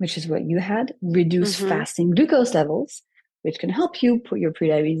resistance, which is what you had, reduce Mm-hmm. fasting glucose levels, which can help you put your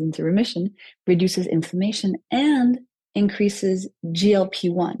prediabetes into remission, reduces inflammation, and increases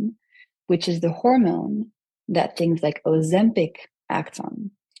GLP-1, which is the hormone that things like Ozempic act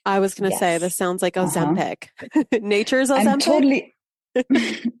on. I was going to say, Yes. this sounds like Uh-huh. Ozempic. Nature's I'm Ozempic? totally,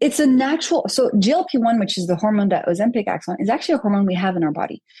 it's a natural, so GLP-1, which is the hormone that Ozempic acts on, is actually a hormone we have in our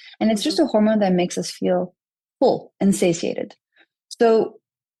body. And it's Mm-hmm. just a hormone that makes us feel full and satiated. So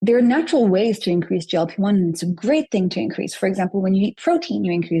there are natural ways to increase GLP-1, and it's a great thing to increase. For example, when you eat protein,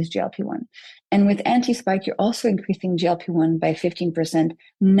 you increase GLP-1. And with anti-spike, you're also increasing GLP-1 by 15%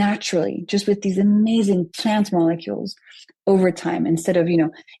 naturally, just with these amazing plant molecules over time, instead of,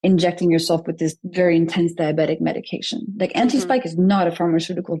 injecting yourself with this very intense diabetic medication. Like Mm-hmm. anti-spike is not a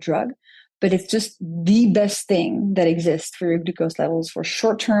pharmaceutical drug, but it's just the best thing that exists for your glucose levels for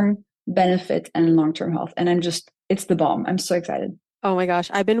short-term benefit and long-term health. And it's the bomb. I'm so excited. Oh my gosh,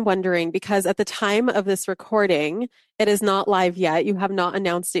 I've been wondering because at the time of this recording, it is not live yet. You have not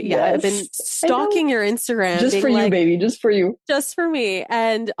announced it yet. I've been Yes, I know. stalking your Instagram, Just being for you, like, baby. Just for you. just for me.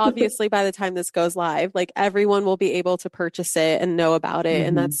 And obviously, by the time this goes live, like everyone will be able to purchase it and know about it.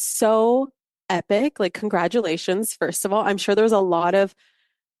 And Mm-hmm. that's so epic. Like, congratulations, first of all. I'm sure there's a lot of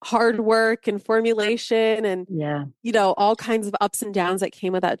hard work and formulation and Yeah. all kinds of ups and downs that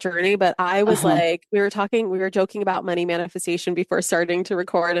came with that journey. But I was Uh-huh. like, we were joking about money manifestation before starting to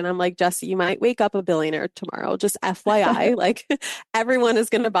record. And I'm like, Jesse, you might wake up a billionaire tomorrow. Just FYI, like everyone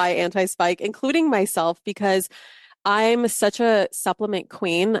is going to buy anti-spike, including myself, because I'm such a supplement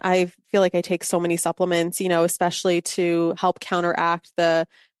queen. I feel like I take so many supplements, especially to help counteract the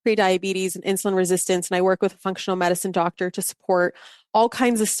pre-diabetes and insulin resistance. And I work with a functional medicine doctor to support all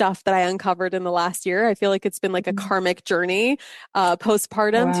kinds of stuff that I uncovered in the last year. I feel like it's been like a karmic journey,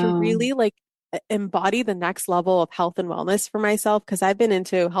 postpartum to Wow. really like embody the next level of health and wellness for myself because I've been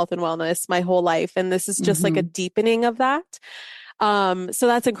into health and wellness my whole life. And this is just like a Mm-hmm. deepening of that. So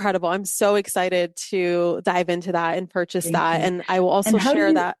that's incredible. I'm so excited to dive into that and purchase Thank that. you. And I will And also how do share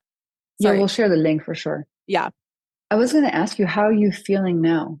you, that. yeah, Sorry. we'll share the link for sure. Yeah. I was going to ask you, how are you feeling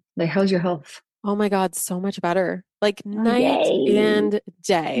now? Like, how's your health? Oh my God, so much better. Like Oh, night yay. and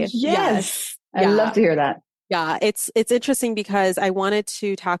day. Yes. Yes. I love Yeah. to hear that. Yeah, it's interesting because I wanted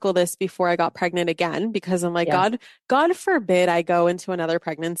to tackle this before I got pregnant again because I'm like, Yeah. God forbid I go into another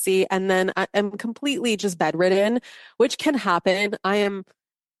pregnancy and then I'm completely just bedridden, which can happen. I'm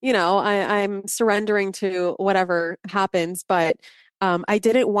surrendering to whatever happens, but I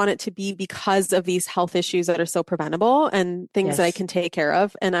didn't want it to be because of these health issues that are so preventable and things that I Yes. can take care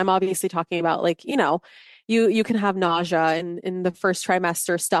of. And I'm obviously talking about like, you can have nausea in the first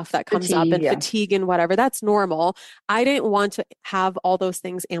trimester stuff that comes up Fatigue. and Yeah. fatigue and whatever. That's normal. I didn't want to have all those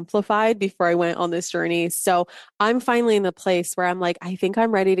things amplified before I went on this journey. So I'm finally in the place where I'm like, I think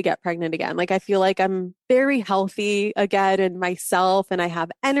I'm ready to get pregnant again. Like I feel like I'm very healthy again in myself and I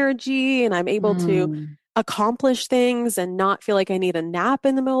have energy and I'm able to Mm. accomplish things and not feel like I need a nap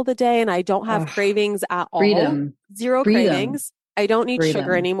in the middle of the day and I don't have Oh, cravings at all. freedom. Zero Freedom. cravings. I don't need sugar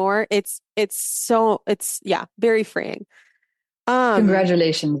Freedom. anymore. It's yeah, very freeing. Um,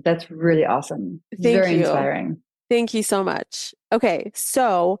 Congratulations. That's really awesome. thank Very you. inspiring. Thank you so much. Okay,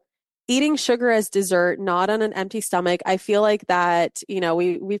 so eating sugar as dessert, not on an empty stomach. I feel like that,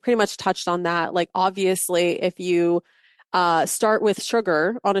 we pretty much touched on that. Like obviously, if you start with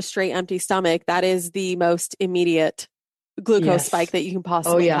sugar on a straight empty stomach, that is the most immediate glucose spike Yes. that you can Oh,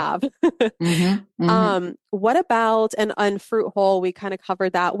 possibly yeah. have. Mm-hmm. Mm-hmm. What about and fruit whole? We kind of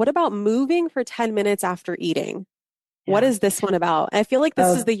covered that. What about moving for 10 minutes after eating? What Yeah. is this one about? I feel like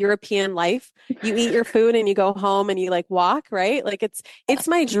this is Oh, the European life. You eat your food and you go home and you like walk, right? Like it's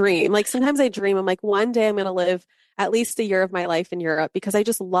my dream. Like sometimes I dream I'm like one day I'm going to live at least a year of my life in Europe because I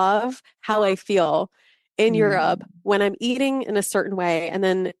just love how I feel in Europe mm, when I'm eating in a certain way and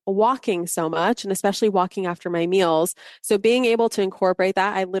then walking so much and especially walking after my meals. So being able to incorporate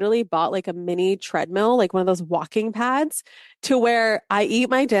that, I literally bought like a mini treadmill, like one of those walking pads to where I eat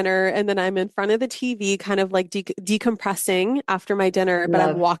my dinner and then I'm in front of the TV, kind of like decompressing after my dinner, but I'm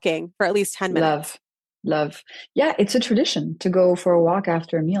love, walking for at least 10 minutes. love. love. Yeah, it's a tradition to go for a walk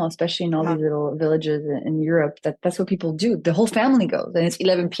after a meal, especially in all Yeah. these little villages in Europe. That's what people do. The whole family goes, and it's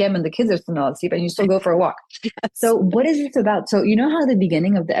 11 p.m. and the kids are still not asleep, and you still go for a walk. Yes. So, what is this about? So, you know how at the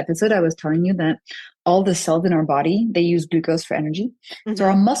beginning of the episode I was telling you that all the cells in our body they use glucose for energy. So, Mm-hmm.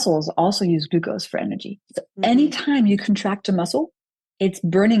 our muscles also use glucose for energy. So, Mm-hmm. anytime you contract a muscle, it's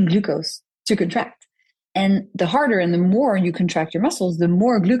burning glucose to contract. And the harder and the more you contract your muscles, the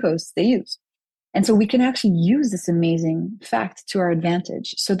more glucose they use. And so we can actually use this amazing fact to our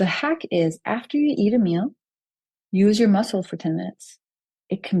advantage. So the hack is after you eat a meal, use your muscle for 10 minutes.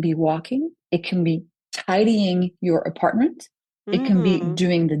 It can be walking. It can be tidying your apartment. It can be Mm.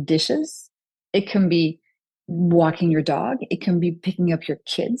 doing the dishes. It can be walking your dog. It can be picking up your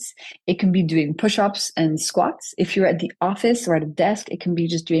kids. It can be doing push-ups and squats. If you're at the office or at a desk, it can be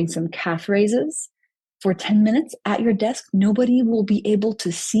just doing some calf raises for 10 minutes at your desk. Nobody will be able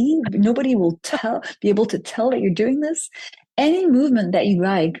to see. Nobody will be able to tell that you're doing this. Any movement that you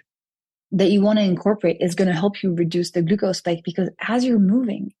like, that you want to incorporate is going to help you reduce the glucose spike because as you're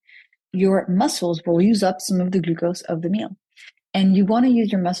moving, your muscles will use up some of the glucose of the meal. And you want to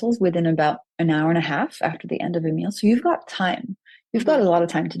use your muscles within about an hour and a half after the end of a meal. So you've got time. You've got Mm-hmm. a lot of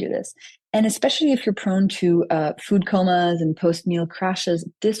time to do this. And especially if you're prone to food comas and post meal crashes,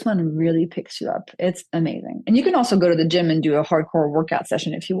 this one really picks you up. It's amazing. And you can also go to the gym and do a hardcore workout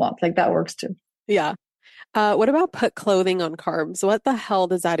session if you want. Like that works too. Yeah. What about put clothing on carbs? What the hell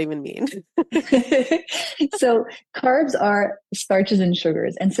does that even mean? So carbs are starches and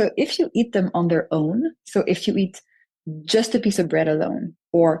sugars. And so if you eat them on their own, so if you eat just a piece of bread alone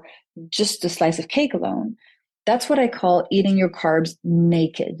or just a slice of cake alone, that's what I call eating your carbs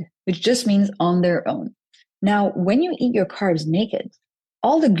naked, which just means on their own. Now, when you eat your carbs naked,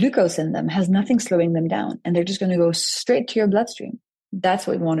 all the glucose in them has nothing slowing them down, and they're just going to go straight to your bloodstream. That's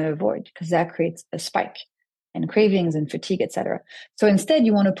what we want to avoid because that creates a spike and cravings and fatigue, etc. So instead,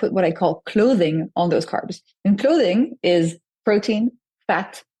 you want to put what I call clothing on those carbs. And clothing is protein,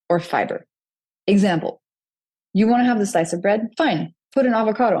 fat, or fiber. Example, you want to have the slice of bread? Fine. Put an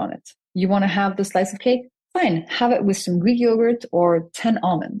avocado on it. You want to have the slice of cake? Fine. Have it with some Greek yogurt or 10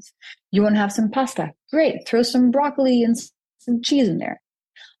 almonds. You want to have some pasta? Great. Throw some broccoli and some cheese in there.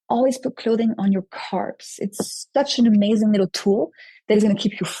 Always put clothing on your carbs. It's such an amazing little tool that is going to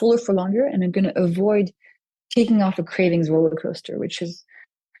keep you fuller for longer and are going to avoid taking off a cravings roller coaster, which is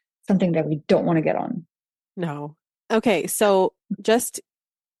something that we don't want to get on. No. Okay, so just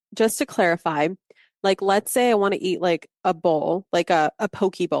to clarify, like let's say I want to eat like a bowl, like a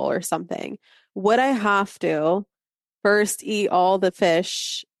poke bowl or something. Would I have to first eat all the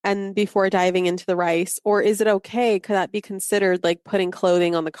fish and before diving into the rice? Or is it okay? Could that be considered like putting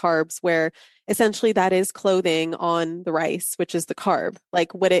clothing on the carbs where essentially that is clothing on the rice, which is the carb?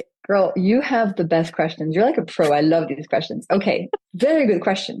 Like would it? Girl, you have the best questions. You're like a pro. I love these questions. Okay, very good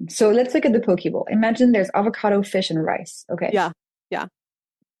question. So let's look at the poke bowl. Imagine there's avocado, fish, and rice. Okay. Yeah. Yeah.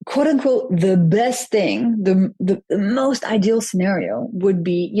 Quote unquote, the best thing, the most ideal scenario would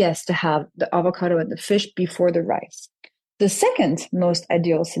be, yes, to have the avocado and the fish before the rice. The second most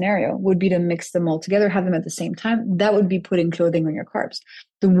ideal scenario would be to mix them all together, have them at the same time. That would be putting clothing on your carbs.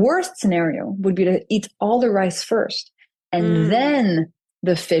 The worst scenario would be to eat all the rice first and Mm, then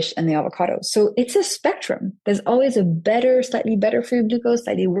the fish and the avocado. So it's a spectrum. There's always a better, slightly better for your glucose,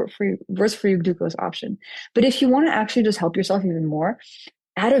 slightly worse for your glucose option. But if you want to actually just help yourself even more,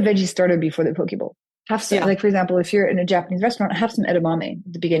 add a veggie starter before the poke bowl. Have some, yeah. like for example, if you're in a Japanese restaurant, have some edamame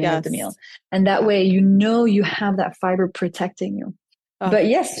at the beginning of the Yes. meal, and that Yeah. way you know you have that fiber protecting you. Oh, But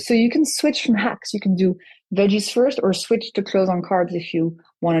yes, so you can switch from hacks. You can do veggies first, or switch to close on carbs if you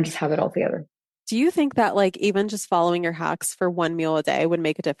want to just have it all together. do you think that like even just following your hacks for one meal a day would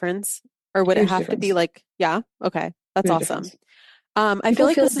make a difference? Or would it Huge have to be difference. like, yeah, okay, that's Huge awesome. difference. I feel People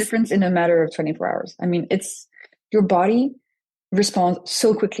like feel this a is, difference in a matter of 24 hours. I mean, it's your body responds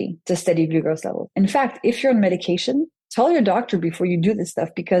so quickly to steady glucose levels. In fact, if you're on medication, tell your doctor before you do this stuff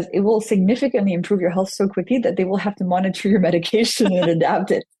because it will significantly improve your health so quickly that they will have to monitor your medication and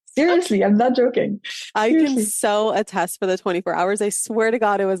adapt it. Seriously, I'm not joking. I can Seriously. so attest for the 24 hours. I swear to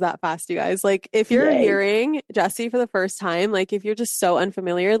God, it was that fast, you guys. Like, if you're Yay. hearing Jesse for the first time, like, if you're just so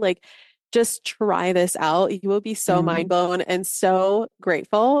unfamiliar, like, just try this out. You will be so mind Mm. blown and so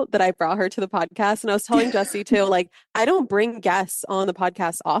grateful that I brought her to the podcast. And I was telling Jesse too, like, I don't bring guests on the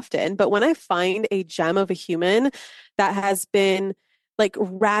podcast often, but when I find a gem of a human that has been like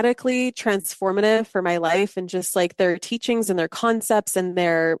radically transformative for my life and just like their teachings and their concepts and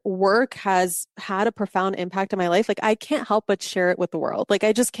their work has had a profound impact on my life. Like I can't help but share it with the world. Like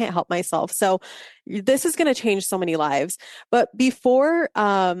I just can't help myself. So this is going to change so many lives. But before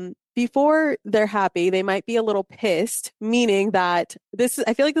before they're happy, they might be a little pissed, meaning that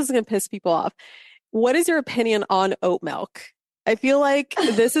I feel like this is going to piss people off. What is your opinion on oat milk? I feel like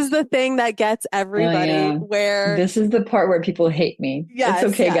this is the thing that gets Oh everybody yeah. where, This is the part where people hate me. It's yes,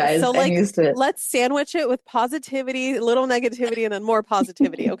 okay, yes. guys. So, I'm like, used to it. let's sandwich it with positivity, little negativity, and then more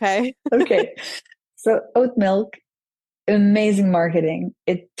positivity, okay? Okay. So oat milk, amazing marketing.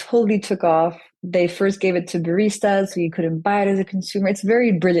 It totally took off. They first gave it to baristas, so you couldn't buy it as a consumer. It's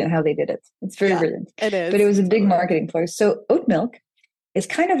very brilliant how they did it. It's very Yeah, brilliant. it But it is. was a big Totally. marketing ploy. So oat milk is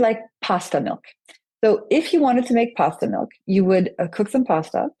kind of like pasta milk. So if you wanted to make pasta milk, you would cook some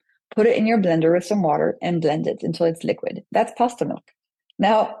pasta, put it in your blender with some water, and blend it until it's liquid. That's pasta milk.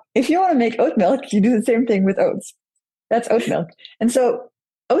 Now, if you want to make oat milk, you do the same thing with oats. That's oat milk. And so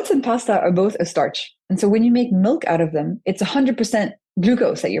oats and pasta are both a starch. And so when you make milk out of them, it's 100%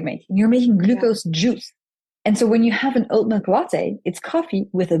 glucose that you're making. You're making Yeah, glucose juice. And so when you have an oat milk latte, it's coffee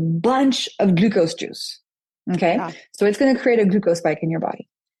with a bunch of glucose juice. Okay. yeah. So it's going to create a glucose spike in your body.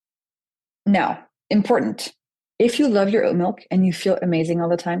 Now, important. If you love your oat milk and you feel amazing all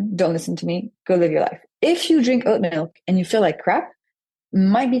the time, don't listen to me. Go live your life. If you drink oat milk and you feel like crap,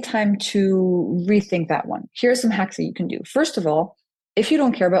 might be time to rethink that one. Here are some hacks that you can do. First of all, if you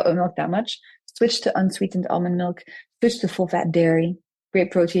don't care about oat milk that much, switch to unsweetened almond milk, switch to full fat dairy,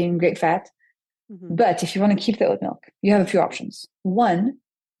 great protein, great fat. Hmm. But if you want to keep the oat milk, you have a few options. One,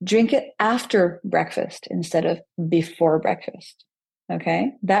 drink it after breakfast instead of before breakfast.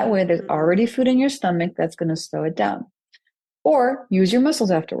 Okay. That way there's already food in your stomach that's going to slow it down. Or use your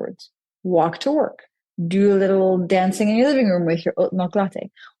muscles afterwards. Walk to work. Do a little dancing in your living room with your oat milk latte.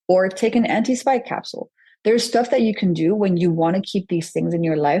 Or take an anti-spike capsule. There's stuff that you can do when you want to keep these things in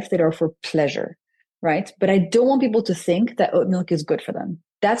your life that are for pleasure, right? But I don't want people to think that oat milk is good for them.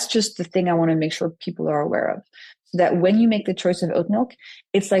 That's just the thing I want to make sure people are aware of. So that when you make the choice of oat milk,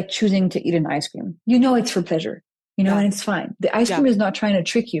 it's like choosing to eat an ice cream. You know it's for pleasure, Yeah, and it's fine. The ice yeah. cream is not trying to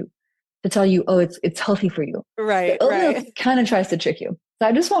trick you to tell you, oh, it's healthy for you. The Right, oat milk right. kind of tries to trick you. So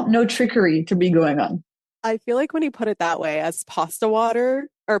I just want no trickery to be going on. I feel like when you put it that way as pasta water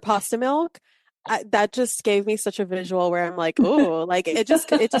or pasta milk, that just gave me such a visual where I'm like, oh, like it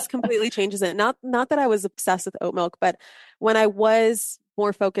just completely changes it. Not that I was obsessed with oat milk, but when I was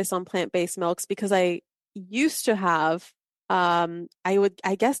more focused on plant-based milks because I used to have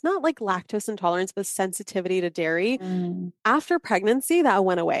I guess not like lactose intolerance, but sensitivity to dairy. Mm, After pregnancy, that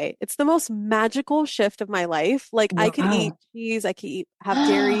went away. It's the most magical shift of my life. Like I could eat wow. cheese, I could have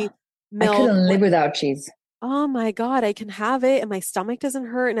dairy, I milk, couldn't live without cheese. oh my God, I can have it and my stomach doesn't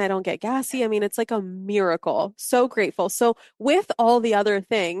hurt and I don't get gassy. I mean, it's like a miracle. So grateful. So, with all the other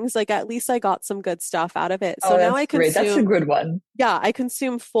things, like at least I got some good stuff out of it. So Oh, now that's I great. That's a consume, good one. yeah, I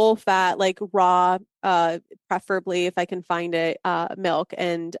consume full fat, like raw, preferably if I can find it, milk,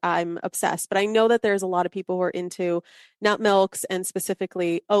 and I'm obsessed. But I know that there's a lot of people who are into nut milks and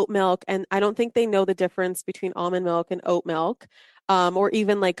specifically oat milk, and I don't think they know the difference between almond milk and oat milk. Or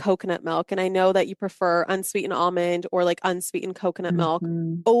even like coconut milk. And I know that you prefer unsweetened almond or like unsweetened coconut milk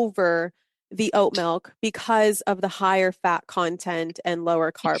Mhm. over the oat milk because of the higher fat content and lower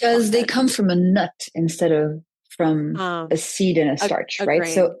carb Because they content. come from a nut instead of from a Um, seed and a a, starch, a right?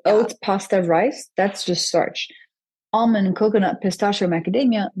 grain. So Yeah. oat, pasta, rice, that's just starch. Almond, coconut, pistachio,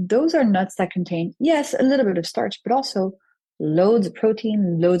 macadamia, those are nuts that contain, yes, a little bit of starch, but also loads of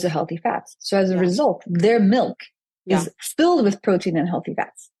protein, loads of healthy fats. So as a Yeah. result, their milk Yeah. is filled with protein and healthy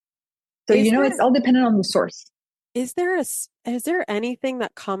fats. So, Is it's there all dependent on the source. is there anything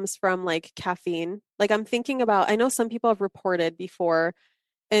that comes from like caffeine? Like I'm thinking about, I know some people have reported before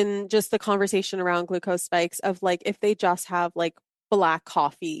in just the conversation around glucose spikes of like if they just have like black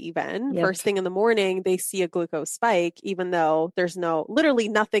coffee even Yep. first thing in the morning, they see a glucose spike, even though there's literally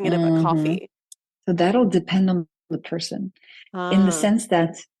nothing in it but Hmm. coffee. So that'll depend on the person in the Ah, sense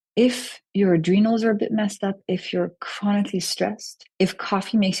that if your adrenals are a bit messed up, if you're chronically stressed, if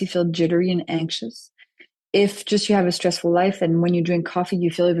coffee makes you feel jittery and anxious, if just you have a stressful life and when you drink coffee, you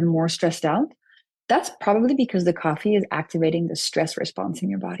feel even more stressed out, that's probably because the coffee is activating the stress response in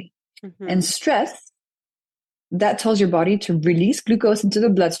your body. And mm-hmm. stress, that tells your body to release glucose into the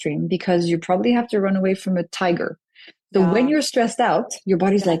bloodstream because you probably have to run away from a tiger. So when Yeah, you're stressed out, your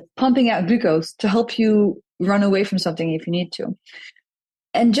body's yeah, like pumping out glucose to help you run away from something if you need to.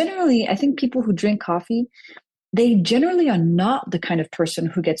 And generally, I think people who drink coffee, they generally are not the kind of person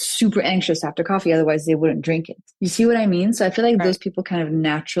who gets super anxious after coffee. Otherwise, they wouldn't drink it. You see what I mean? So I feel like those right. people kind of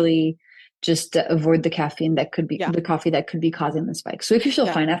naturally just avoid the caffeine that could be Yeah, the coffee that could be causing the spike. So if you feel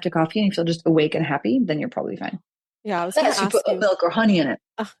yeah, fine after coffee and you feel just awake and happy, then you're probably fine. yeah, I was gonna Unless you put ask oat you. milk or honey in it.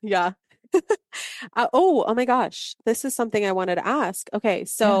 Yeah. Oh my gosh. This is something I wanted to ask. Okay, Yeah.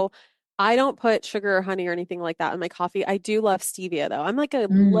 so I don't put sugar or honey or anything like that in my coffee. I do love stevia though. I'm like a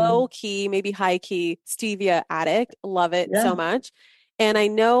Mm, low key, maybe high key stevia addict. Love it so yeah. much. And I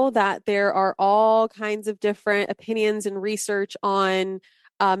know that there are all kinds of different opinions and research on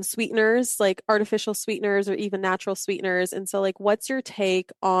sweeteners, like artificial sweeteners or even natural sweeteners. And so, like, what's your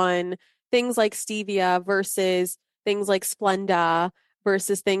take on things like stevia versus things like Splenda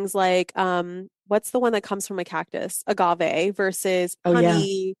versus things like what's the one that comes from a cactus? Agave versus Oh, yeah.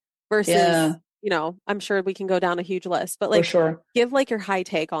 honey versus, Yeah, I'm sure we can go down a huge list, but for like sure. give like your high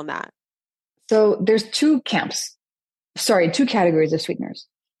take on that. So there's two camps. Sorry, two categories of sweeteners.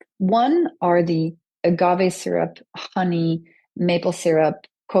 One are the agave syrup, honey, maple syrup,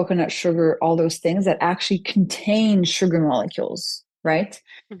 coconut sugar, all those things that actually contain sugar molecules, right?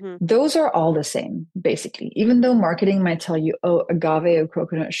 Hmm. Those are all the same, basically. Even though marketing might tell you, oh, agave or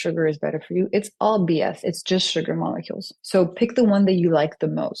coconut sugar is better for you, it's all BS. It's just sugar molecules. So pick the one that you like the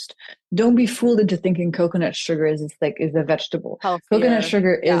most. Don't be fooled into thinking coconut sugar is a vegetable. Coconut Healthier.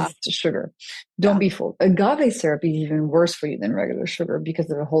 sugar Yeah. is sugar. Don't Yeah. be fooled. Agave syrup is even worse for you than regular sugar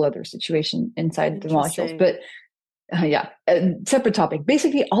because of a whole other situation inside the molecules. Interesting. But yeah, separate topic.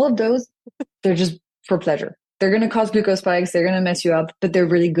 Basically, all of those, they're just for pleasure. They're going to cause glucose spikes. They're going to mess you up, but they're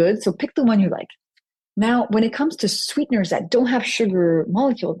really good. So pick the one you like. Now, when it comes to sweeteners that don't have sugar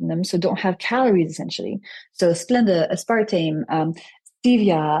molecules in them, so don't have calories essentially, so Splenda, aspartame,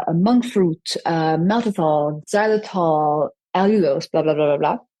 stevia, monk fruit, maltitol, xylitol, allulose, blah blah blah blah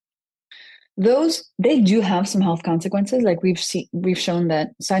blah. Those they do have some health consequences. Like we've shown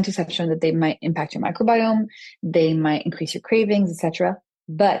that scientists have shown that they might impact your microbiome, they might increase your cravings, etc.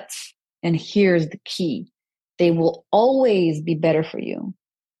 But, and here's the key, they will always be better for you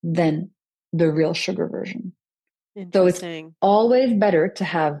than the real sugar version. So it's Interesting. always better to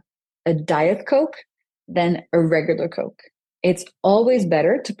have a diet Coke than a regular Coke. It's always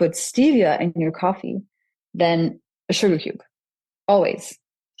better to put stevia in your coffee than a sugar cube. Always.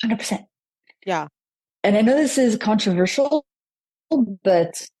 100%. Yeah. And I know this is controversial,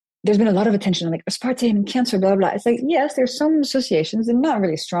 but there's been a lot of attention on like aspartame and cancer, blah, blah, blah. It's like, yes, there's some associations and not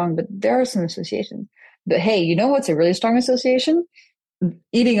really strong, but there are some associations. But hey, you know what's a really strong association?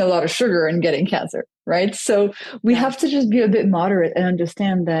 Eating a lot of sugar and getting cancer, right? So we Yeah. have to just be a bit moderate and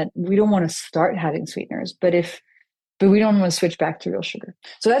understand that we don't want to start having sweeteners, but we don't want to switch back to real sugar.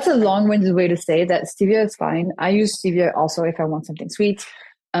 So that's a Right. long-winded way to say that stevia is fine. I use stevia also if I want something sweet.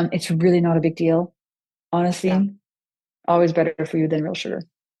 It's really not a big deal, Yeah. honestly. Always better for you than real sugar.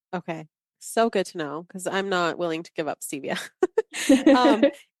 Okay. So good to know because I'm not willing to give up stevia. Um,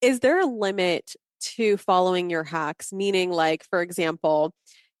 is there a limit to following your hacks? Meaning, like, for example,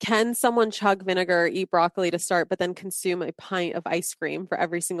 can someone chug vinegar, eat broccoli to start, but then consume a pint of ice cream for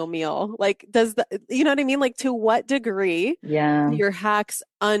every single meal? Like, you know what I mean? Like, to what degree do Yeah, your hacks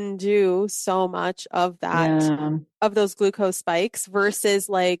undo so much of that, yeah. of those glucose spikes versus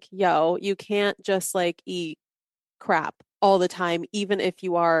like, yo, you can't just like eat crap all the time, even if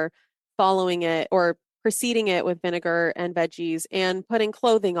you are following it or preceding it with vinegar and veggies and putting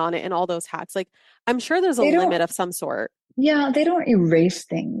clothing on it and all those hacks. Like, I'm sure there's a They don't, limit of some sort. yeah, they don't erase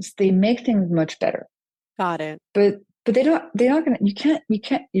things. They make things much better. Got it. But they're not gonna, you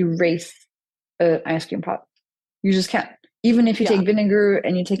can't erase an ice cream pot. You just can't. Even if you Yeah. take vinegar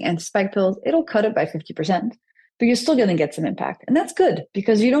and you take anti-spike pills, it'll cut it by 50%, but you're still going to get some impact. And that's good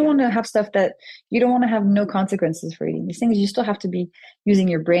because you don't Yeah. want to have stuff that you don't want to have no consequences for eating these things. You still have to be using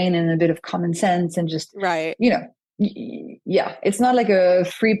your brain and a bit of common sense and just, Right. you know, yeah, it's not like a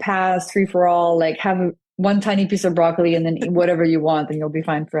free pass, free for all, like have one tiny piece of broccoli and then eat whatever you want and you'll be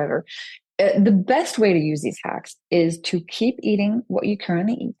fine forever. The best way to use these hacks is to keep eating what you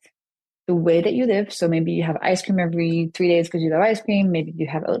currently eat the way that you live. So maybe you have ice cream every 3 days because you love ice cream. Maybe you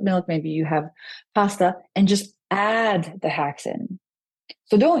have oat milk. Maybe you have pasta and just add the hacks in.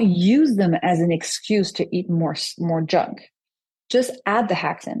 So don't use them as an excuse to eat more junk. Just add the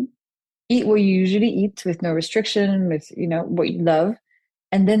hacks in. Eat what you usually eat with no restriction, with, what you love,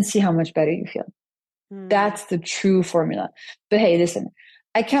 and then see how much better you feel. Hmm. That's the true formula. But hey, listen,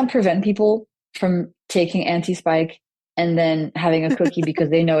 I can't prevent people from taking anti-spike and then having a cookie because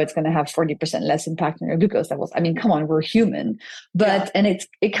they know it's going to have 40% less impact on your glucose levels. I mean, come on, we're human. Yeah. And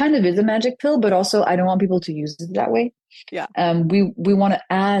it kind of is a magic pill, but also I don't want people to use it that way. Yeah. We want to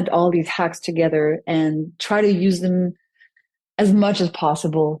add all these hacks together and try to use them as much as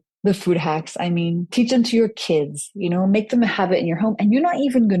possible. The food hacks, I mean, teach them to your kids, make them a habit in your home. And you're not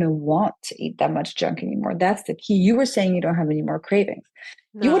even going to want to eat that much junk anymore. That's the key. You were saying you don't have any more cravings.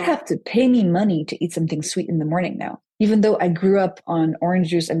 You would No. have to pay me money to eat something sweet in the morning now, even though I grew up on orange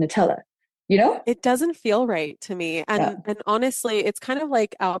juice and Nutella. you know? It doesn't feel right to me. Yeah, And honestly, it's kind of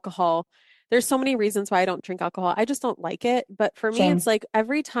like alcohol. There's so many reasons why I don't drink alcohol. I just don't like it. But for me, it's same. like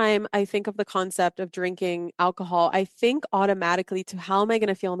every time I think of the concept of drinking alcohol, I think automatically to how am I going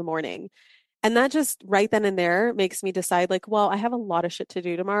to feel in the morning? And that just right then and there makes me decide, like, well, I have a lot of shit to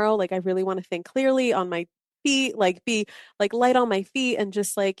do tomorrow. Like, I really want to think clearly on my feet, like, be like light on my feet and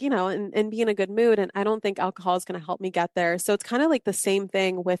just like, and be in a good mood. And I don't think alcohol is going to help me get there. So it's kind of like the same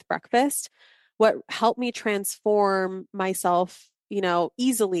thing with breakfast. What helped me transform myself,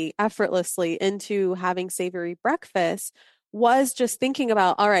 easily, effortlessly into having savory breakfast was just thinking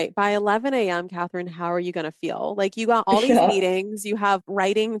about, all right, by 11 a.m., Catherine, how are you going to feel? Like you got all these Yeah, meetings, you have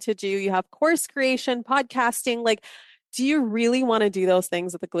writing to do, you have course creation, podcasting. Like, do you really want to do those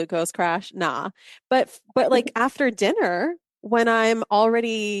things with the glucose crash? Nah. But like after dinner, when I'm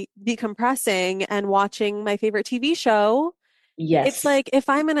already decompressing and watching my favorite TV show, it's yes, like if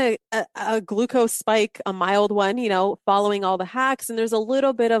I'm in a glucose spike, a mild one, following all the hacks, and there's a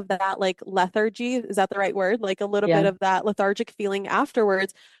little bit of that like lethargy, is that the right word? Like a little bit yeah, of that lethargic feeling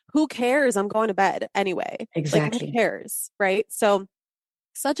afterwards. Who cares? I'm going to bed anyway. Like who exactly. cares? Right? So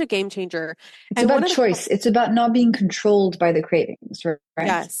such a game changer. It's And one about of the choice. It's about not being controlled by the cravings, right?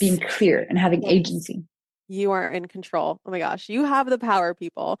 Being yes, clear and having yes. agency. You are in control. Oh my gosh, you have the power,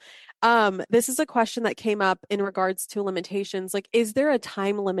 people. This is a question that came up in regards to limitations. Like, is there a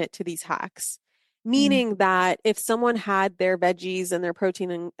time limit to these hacks? Mm, Meaning that if someone had their veggies and their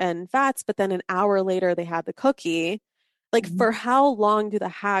protein and fats, but then an hour later they had the cookie, like mhm. for how long do the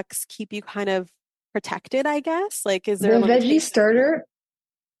hacks keep you kind of protected, I guess? Like, is there a The veggie limitation? starter,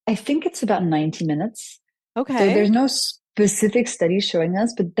 I think it's about 90 minutes. So Okay. there's no specific study showing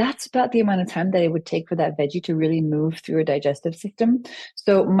us, but that's about the amount of time that it would take for that veggie to really move through a digestive system.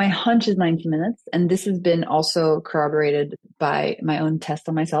 So my hunch is 90 minutes, and this has been also corroborated by my own test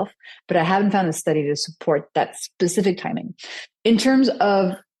on myself, but I haven't found a study to support that specific timing. In terms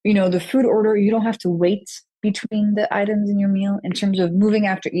of, the food order, you don't have to wait between the items in your meal. In terms of moving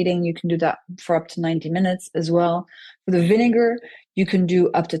after eating, you can do that for up to 90 minutes as well. For the vinegar, you can do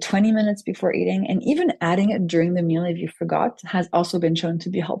up to 20 minutes before eating, and even adding it during the meal if you forgot has also been shown to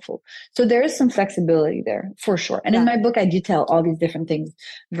be helpful. So there is some flexibility there for sure. And in Yeah. my book, I detail all these different things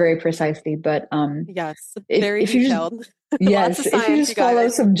very precisely. But Yes. if Very if you just detailed. Lots yes, of if you science, you just follow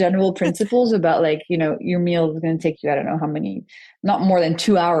guys. some general principles about like, your meal is going to take you, I don't know how many, not more than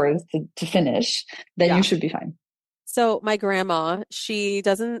 2 hours to finish, then you Yeah. should be fine. So my grandma, she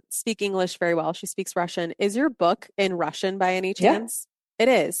doesn't speak English very well. She speaks Russian. Is your book in Russian by any Yeah. chance? It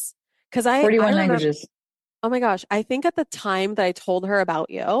is. Because I 41 remember, languages. oh my gosh, I think at the time that I told her about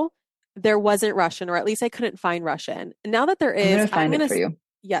you, there wasn't Russian, or at least I couldn't find Russian. Now that there I'm is, going to find it for you.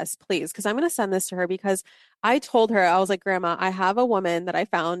 yes, please, because I'm gonna send this to her because I told her, I was like, Grandma, I have a woman that I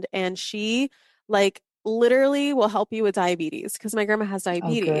found and she like literally will help you with diabetes because my grandma has Oh,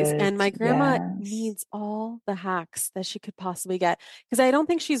 diabetes good. and my grandma Yes. needs all the hacks that she could possibly get because I don't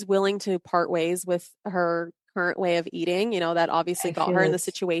think she's willing to part ways with her current way of eating, that obviously I got feel her in the it.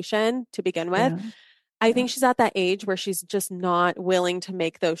 situation to begin with. Yeah. I Yeah. think she's at that age where she's just not willing to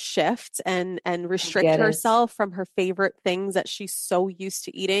make those shifts and I restrict get it. herself from her favorite things that she's so used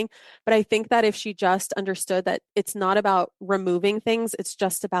to eating. But I think that if she just understood that it's not about removing things, it's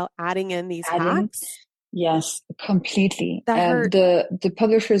just about adding in these Adding. hacks, Yes, completely. that her, The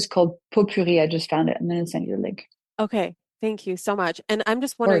publisher is called Potpourri. I just found it. I'm going to send you the link. okay, thank you so much. And I'm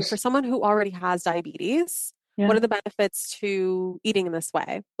just Of wondering, for course. someone who already has diabetes, what Yeah. are the benefits to eating in this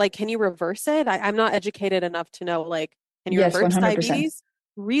way? Like, can you reverse it? I'm not educated enough to know, like, can you Yes, reverse 100%. diabetes? Type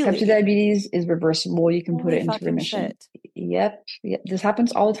 2 Really? diabetes is reversible. You can put Holy it into fucking remission. shit. Yep. Yep. This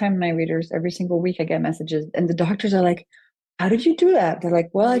happens all the time in my readers. Every single week I get messages, and the doctors are like, how did you do that? They're like,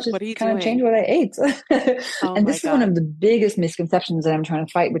 well, I'm I like, just what are you kind of changed doing? what I ate. Oh And my this is one God. of the biggest misconceptions that I'm trying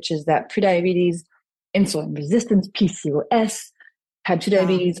to fight, which is that prediabetes, insulin resistance, PCOS, type 2 Yeah.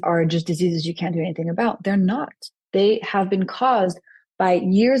 diabetes are just diseases you can't do anything about. They're not. They have been caused by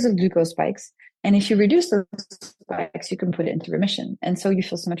years of glucose spikes. And if you reduce those spikes, you can put it into remission. And so you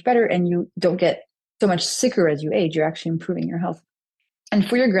feel so much better and you don't get so much sicker as you age. You're actually improving your health. And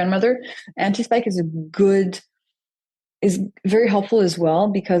for your grandmother, anti-spike is very helpful as well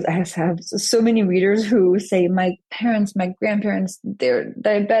because I have so many readers who say my parents, my grandparents, they're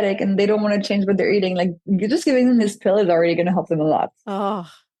diabetic and they don't want to change what they're eating. Like just giving them this pill is already going to help them a lot. Oh,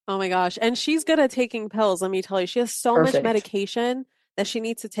 oh my gosh. And she's good at taking pills, let me tell you. She has so much Perfect. medication that she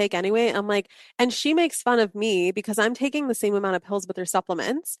needs to take anyway. I'm like, and she makes fun of me because I'm taking the same amount of pills, but they're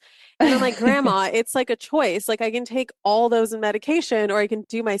supplements. And I'm like, Grandma, it's like a choice. Like I can take all those in medication or I can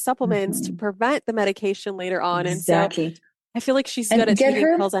do my supplements to Mhm. prevent the medication later on. And so Exactly. I feel like she's good And at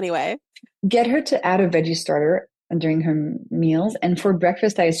taking pills anyway. get her to add a veggie starter during her meals. And for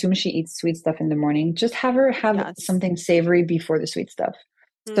breakfast, I assume she eats sweet stuff in the morning. Just have her have Yes. something savory before the sweet stuff.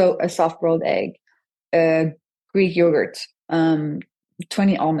 So Mm. a soft boiled egg, Greek yogurt,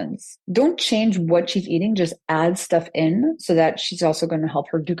 20 almonds. Don't change what she's eating, just add stuff in so that she's also going to help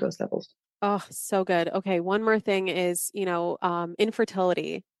her glucose levels. Oh, so good. Okay, one more thing is,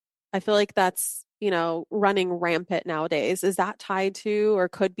 infertility. I feel like that's, running rampant nowadays. Is that tied to or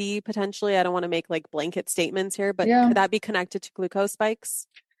could be potentially, I don't want to make like blanket statements here, but Yeah, could that be connected to glucose spikes?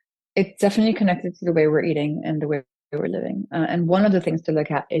 it's definitely connected to the way we're eating and the way we're living. And one of the things to look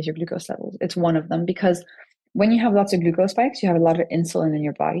at is your glucose levels. It's one of them because when you have lots of glucose spikes, you have a lot of insulin in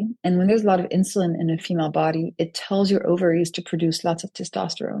your body. And when there's a lot of insulin in a female body, it tells your ovaries to produce lots of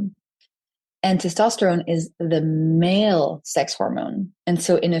testosterone. And testosterone is the male sex hormone. And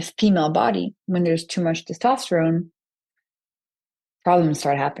so in a female body, when there's too much testosterone, problems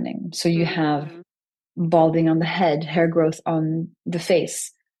start happening. So you have Mm, balding on the head, hair growth on the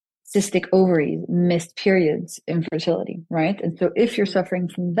face, cystic ovaries, missed periods, infertility, right? And so if you're mm, suffering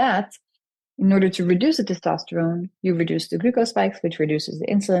from that, in order to reduce the testosterone, you reduce the glucose spikes, which reduces the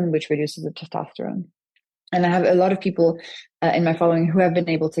insulin, which reduces the testosterone. And I have a lot of people in my following who have been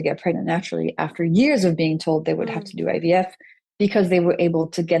able to get pregnant naturally after years of being told they would have mm. to do IVF because they were able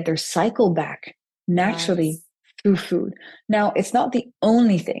to get their cycle back naturally Yes. through food. Now, it's not the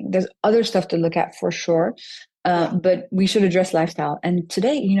only thing. There's other stuff to look at for sure. Yeah. But we should address lifestyle. And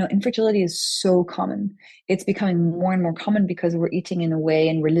today, infertility is so common. It's becoming more and more common because we're eating in a way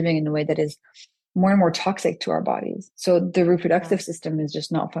and we're living in a way that is more and more toxic to our bodies. So the Yeah. reproductive system is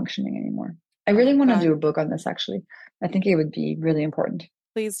just not functioning anymore. I Oh really want to do God. a book on this, actually. I think it would be really important.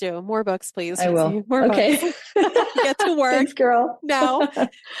 Please do. More books, please. I will. More books. Okay. Get to work Thanks, girl. now.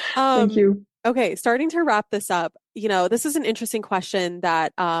 Thank Um, you. okay, starting to wrap this up, this is an interesting question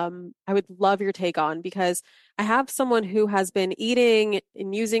that I would love your take on because I have someone who has been eating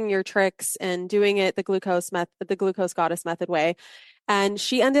and using your tricks and doing it the glucose goddess method way, and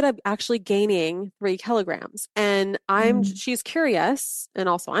she ended up actually gaining 3 kilograms. And Mm. she's curious, and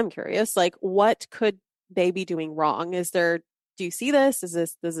also I'm curious, like what could they be doing wrong? Do you see this? Does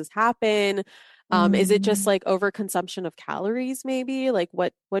this happen? Is it just Mm. like overconsumption of calories, maybe? Like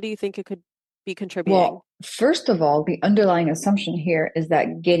what do you think it could be contributing? Well, first of all, the underlying assumption here is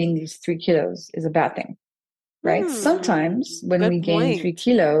that gaining these 3 kilos is a bad thing, right? Sometimes when Good we gain three point.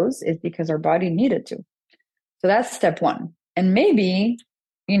 kilos, it's because our body needed to. So that's step one. And maybe,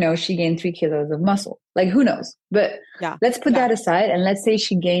 she gained 3 kilos of muscle. Like, who knows? But Yeah. let's put that aside. And let's say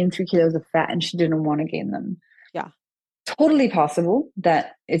she gained 3 kilos of fat and she didn't want to gain them. Yeah. Totally possible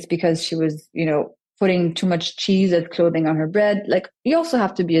that it's because she was, putting too much cheese as clothing on her bread. Like, you also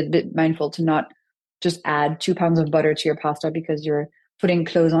have to be a bit mindful to not just add 2 pounds of butter to your pasta because you're putting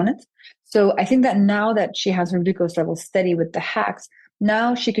clothes on it. So I think that now that she has her glucose levels steady with the hacks,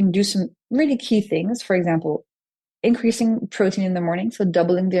 now she can do some really key things. For example, increasing protein in the morning, so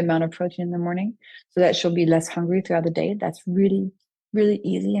doubling the amount of protein in the morning so that she'll be less hungry throughout the day. That's really, really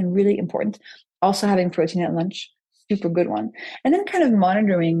easy and really important. Also having protein at lunch, super good one. And then kind of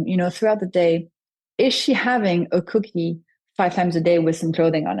monitoring, throughout the day, is she having a cookie 5 times a day with some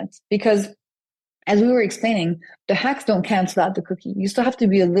clothing on it? Because as we were explaining, the hacks don't cancel out the cookie. You still have to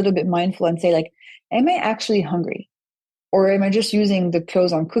be a little bit mindful and say, like, am I actually hungry? Or am I just using the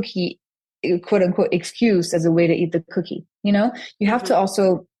clothes on cookie, quote unquote, excuse as a way to eat the cookie? You have to Hmm.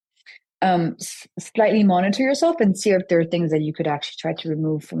 also slightly monitor yourself and see if there are things that you could actually try to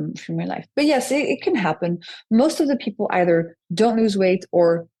remove from your life. But yes, it can happen. Most of the people either don't lose weight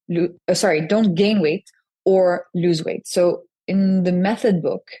or don't gain weight or lose weight. So in the method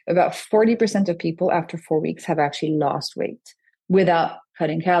book, about 40% of people after 4 weeks have actually lost weight without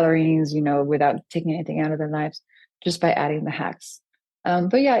cutting calories, without taking anything out of their lives, just by adding the hacks.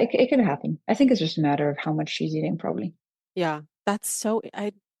 But yeah, it can happen. I think it's just a matter of how much she's eating, probably. Yeah. That's so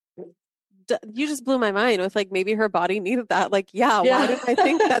you just blew my mind with like maybe her body needed that. Like, yeah, why Yeah. did I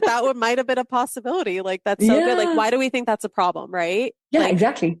think that that would might have been a possibility? Like that's so good. Like Yeah. why do we think that's a problem, right? Yeah, Like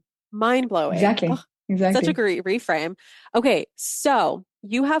exactly. mind blowing. Exactly. Oh, such a Exactly. great reframe. Okay, so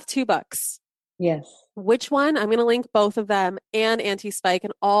you have 2 books. Yes. Which one? I'm going to link both of them and Anti-Spike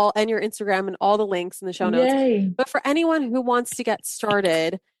and your Instagram and all the links in the show notes. Yay. But for anyone who wants to get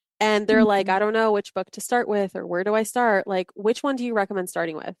started and they're like, I Mhm. don't know which book to start with or where do I start? Like, which one do you recommend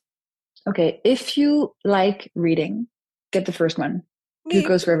starting with? Okay. If you like reading, get the first one, Me.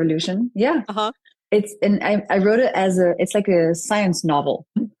 Glucose Revolution. Yeah. Uh-huh. I wrote it it's like a science novel.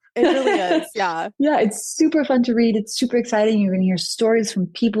 It really is. Yeah. Yeah, it's super fun to read. It's super exciting. You're going to hear stories from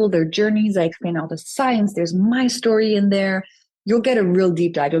people, their journeys. I explain all the science. There's my story in there. You'll get a real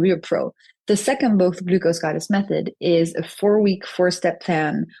deep dive. You'll be a pro. The second book, The Glucose Goddess Method, is a 4-week, 4-step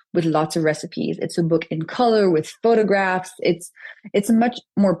plan with lots of recipes. It's a book in color with photographs. It's a much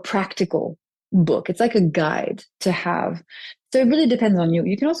more practical book. It's like a guide to have. So it really depends on you.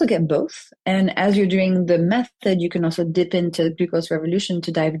 You can also get both. And as you're doing the method, you can also dip into Glucose Revolution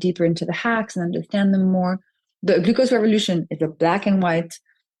to dive deeper into the hacks and understand them more. The Glucose Revolution is a black and white,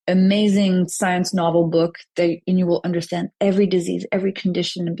 amazing science novel book and you will understand every disease, every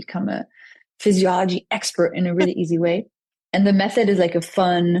condition, and become a physiology expert in a really easy way. And the method is like a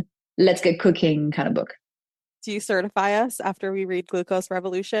fun, let's get cooking kind of book. Do you certify us after we read Glucose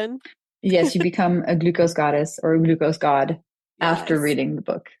Revolution? Yes, you become a glucose goddess or a glucose god after Yes. reading the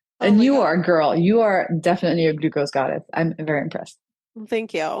book. Oh And my you God. are, girl, you are definitely a glucose goddess. I'm very impressed. Well,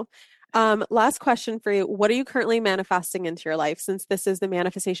 thank you. Last question for you. What are you currently manifesting into your life? Since this is the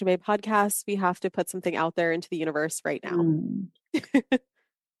Manifestation Babe podcast, we have to put something out there into the universe right now.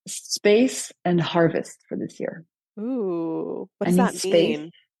 Space and harvest for this year. Ooh, what I does need that space.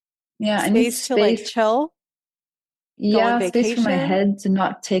 mean? Yeah, I need Space to like space. chill, go on Yeah, space for my vacation? head to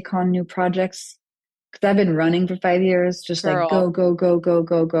not take on new projects. Because I've been running for 5 years, just like Girl, go, go, go, go,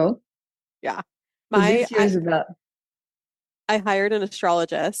 go, go. yeah. So My this year is about I hired an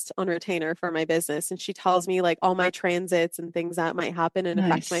astrologist on retainer for my business, and she tells me like all my transits and things that might happen and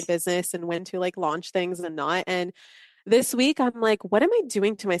affect my nice. business and when to like launch things and not. And this week, I'm like, what am I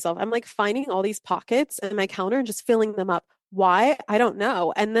doing to myself? I'm like finding all these pockets in my calendar and just filling them up. Why? I don't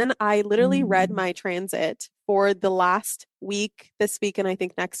know. And then I literally read Mm, my transit for the last week, this week, and I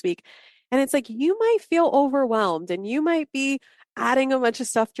think next week. And it's like, you might feel overwhelmed and you might be adding a bunch of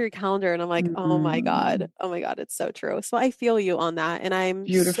stuff to your calendar. And I'm like, oh my God. mm, Oh my God. It's so true. So I feel you on that. And I'm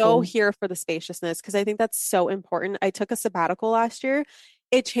so beautiful. here for the spaciousness because I think that's so important. I took a sabbatical last year.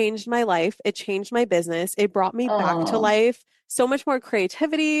 It changed my life. It changed my business. It brought me back to Oh, life, so much more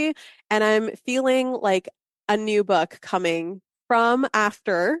creativity. And I'm feeling like a new book coming from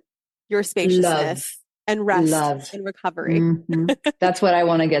after your love, spaciousness and rest love. and recovery. Hmm. That's what I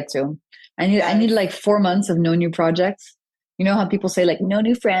want to get to. I need Yes. like 4 months of no new projects. You know how people say like no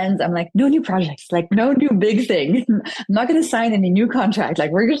new friends? I'm like, no new projects, like no new big thing. I'm not going to sign any new contract. Like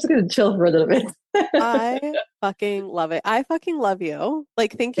we're just going to chill for a little bit. I fucking love it. I fucking love you.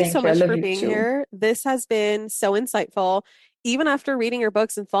 Like, thank you so Thank you. I much love for you being too. here. This has been so insightful. Even after reading your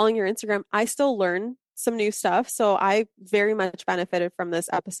books and following your Instagram, I still learn some new stuff. So I very much benefited from this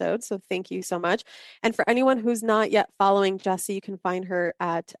episode. So thank you so much. And for anyone who's not yet following Jessie, you can find her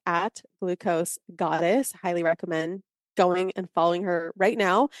at Glucose Goddess. Highly recommend going and following her right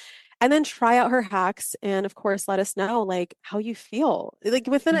now and then try out her hacks and of course let us know like how you feel like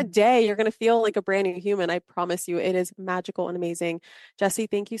within a day you're going to feel like a brand new human. I promise you it is magical and amazing. Jessie,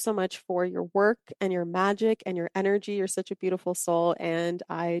 thank you so much for your work and your magic and your energy. You're such a beautiful soul and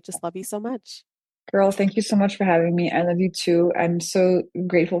I just love you so much. Girl, thank you so much for having me. I love you too. I'm so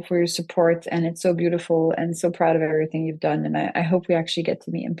grateful for your support, and it's so beautiful and so proud of everything you've done. And I hope we actually get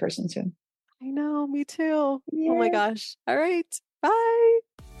to meet in person soon. I know, me too. Oh my Yeah. gosh. All right, bye.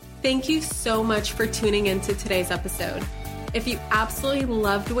 Thank you so much for tuning into today's episode. If you absolutely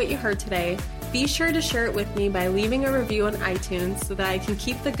loved what you heard today, be sure to share it with me by leaving a review on iTunes so that I can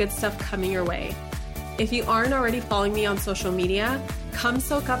keep the good stuff coming your way. If you aren't already following me on social media, come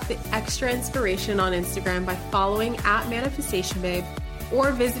soak up the extra inspiration on Instagram by following at Manifestation Babe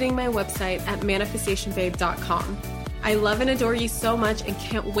or visiting my website at manifestationbabe.com. I love and adore you so much and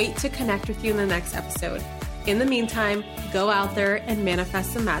can't wait to connect with you in the next episode. In the meantime, go out there and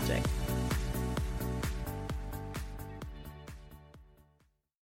manifest some magic.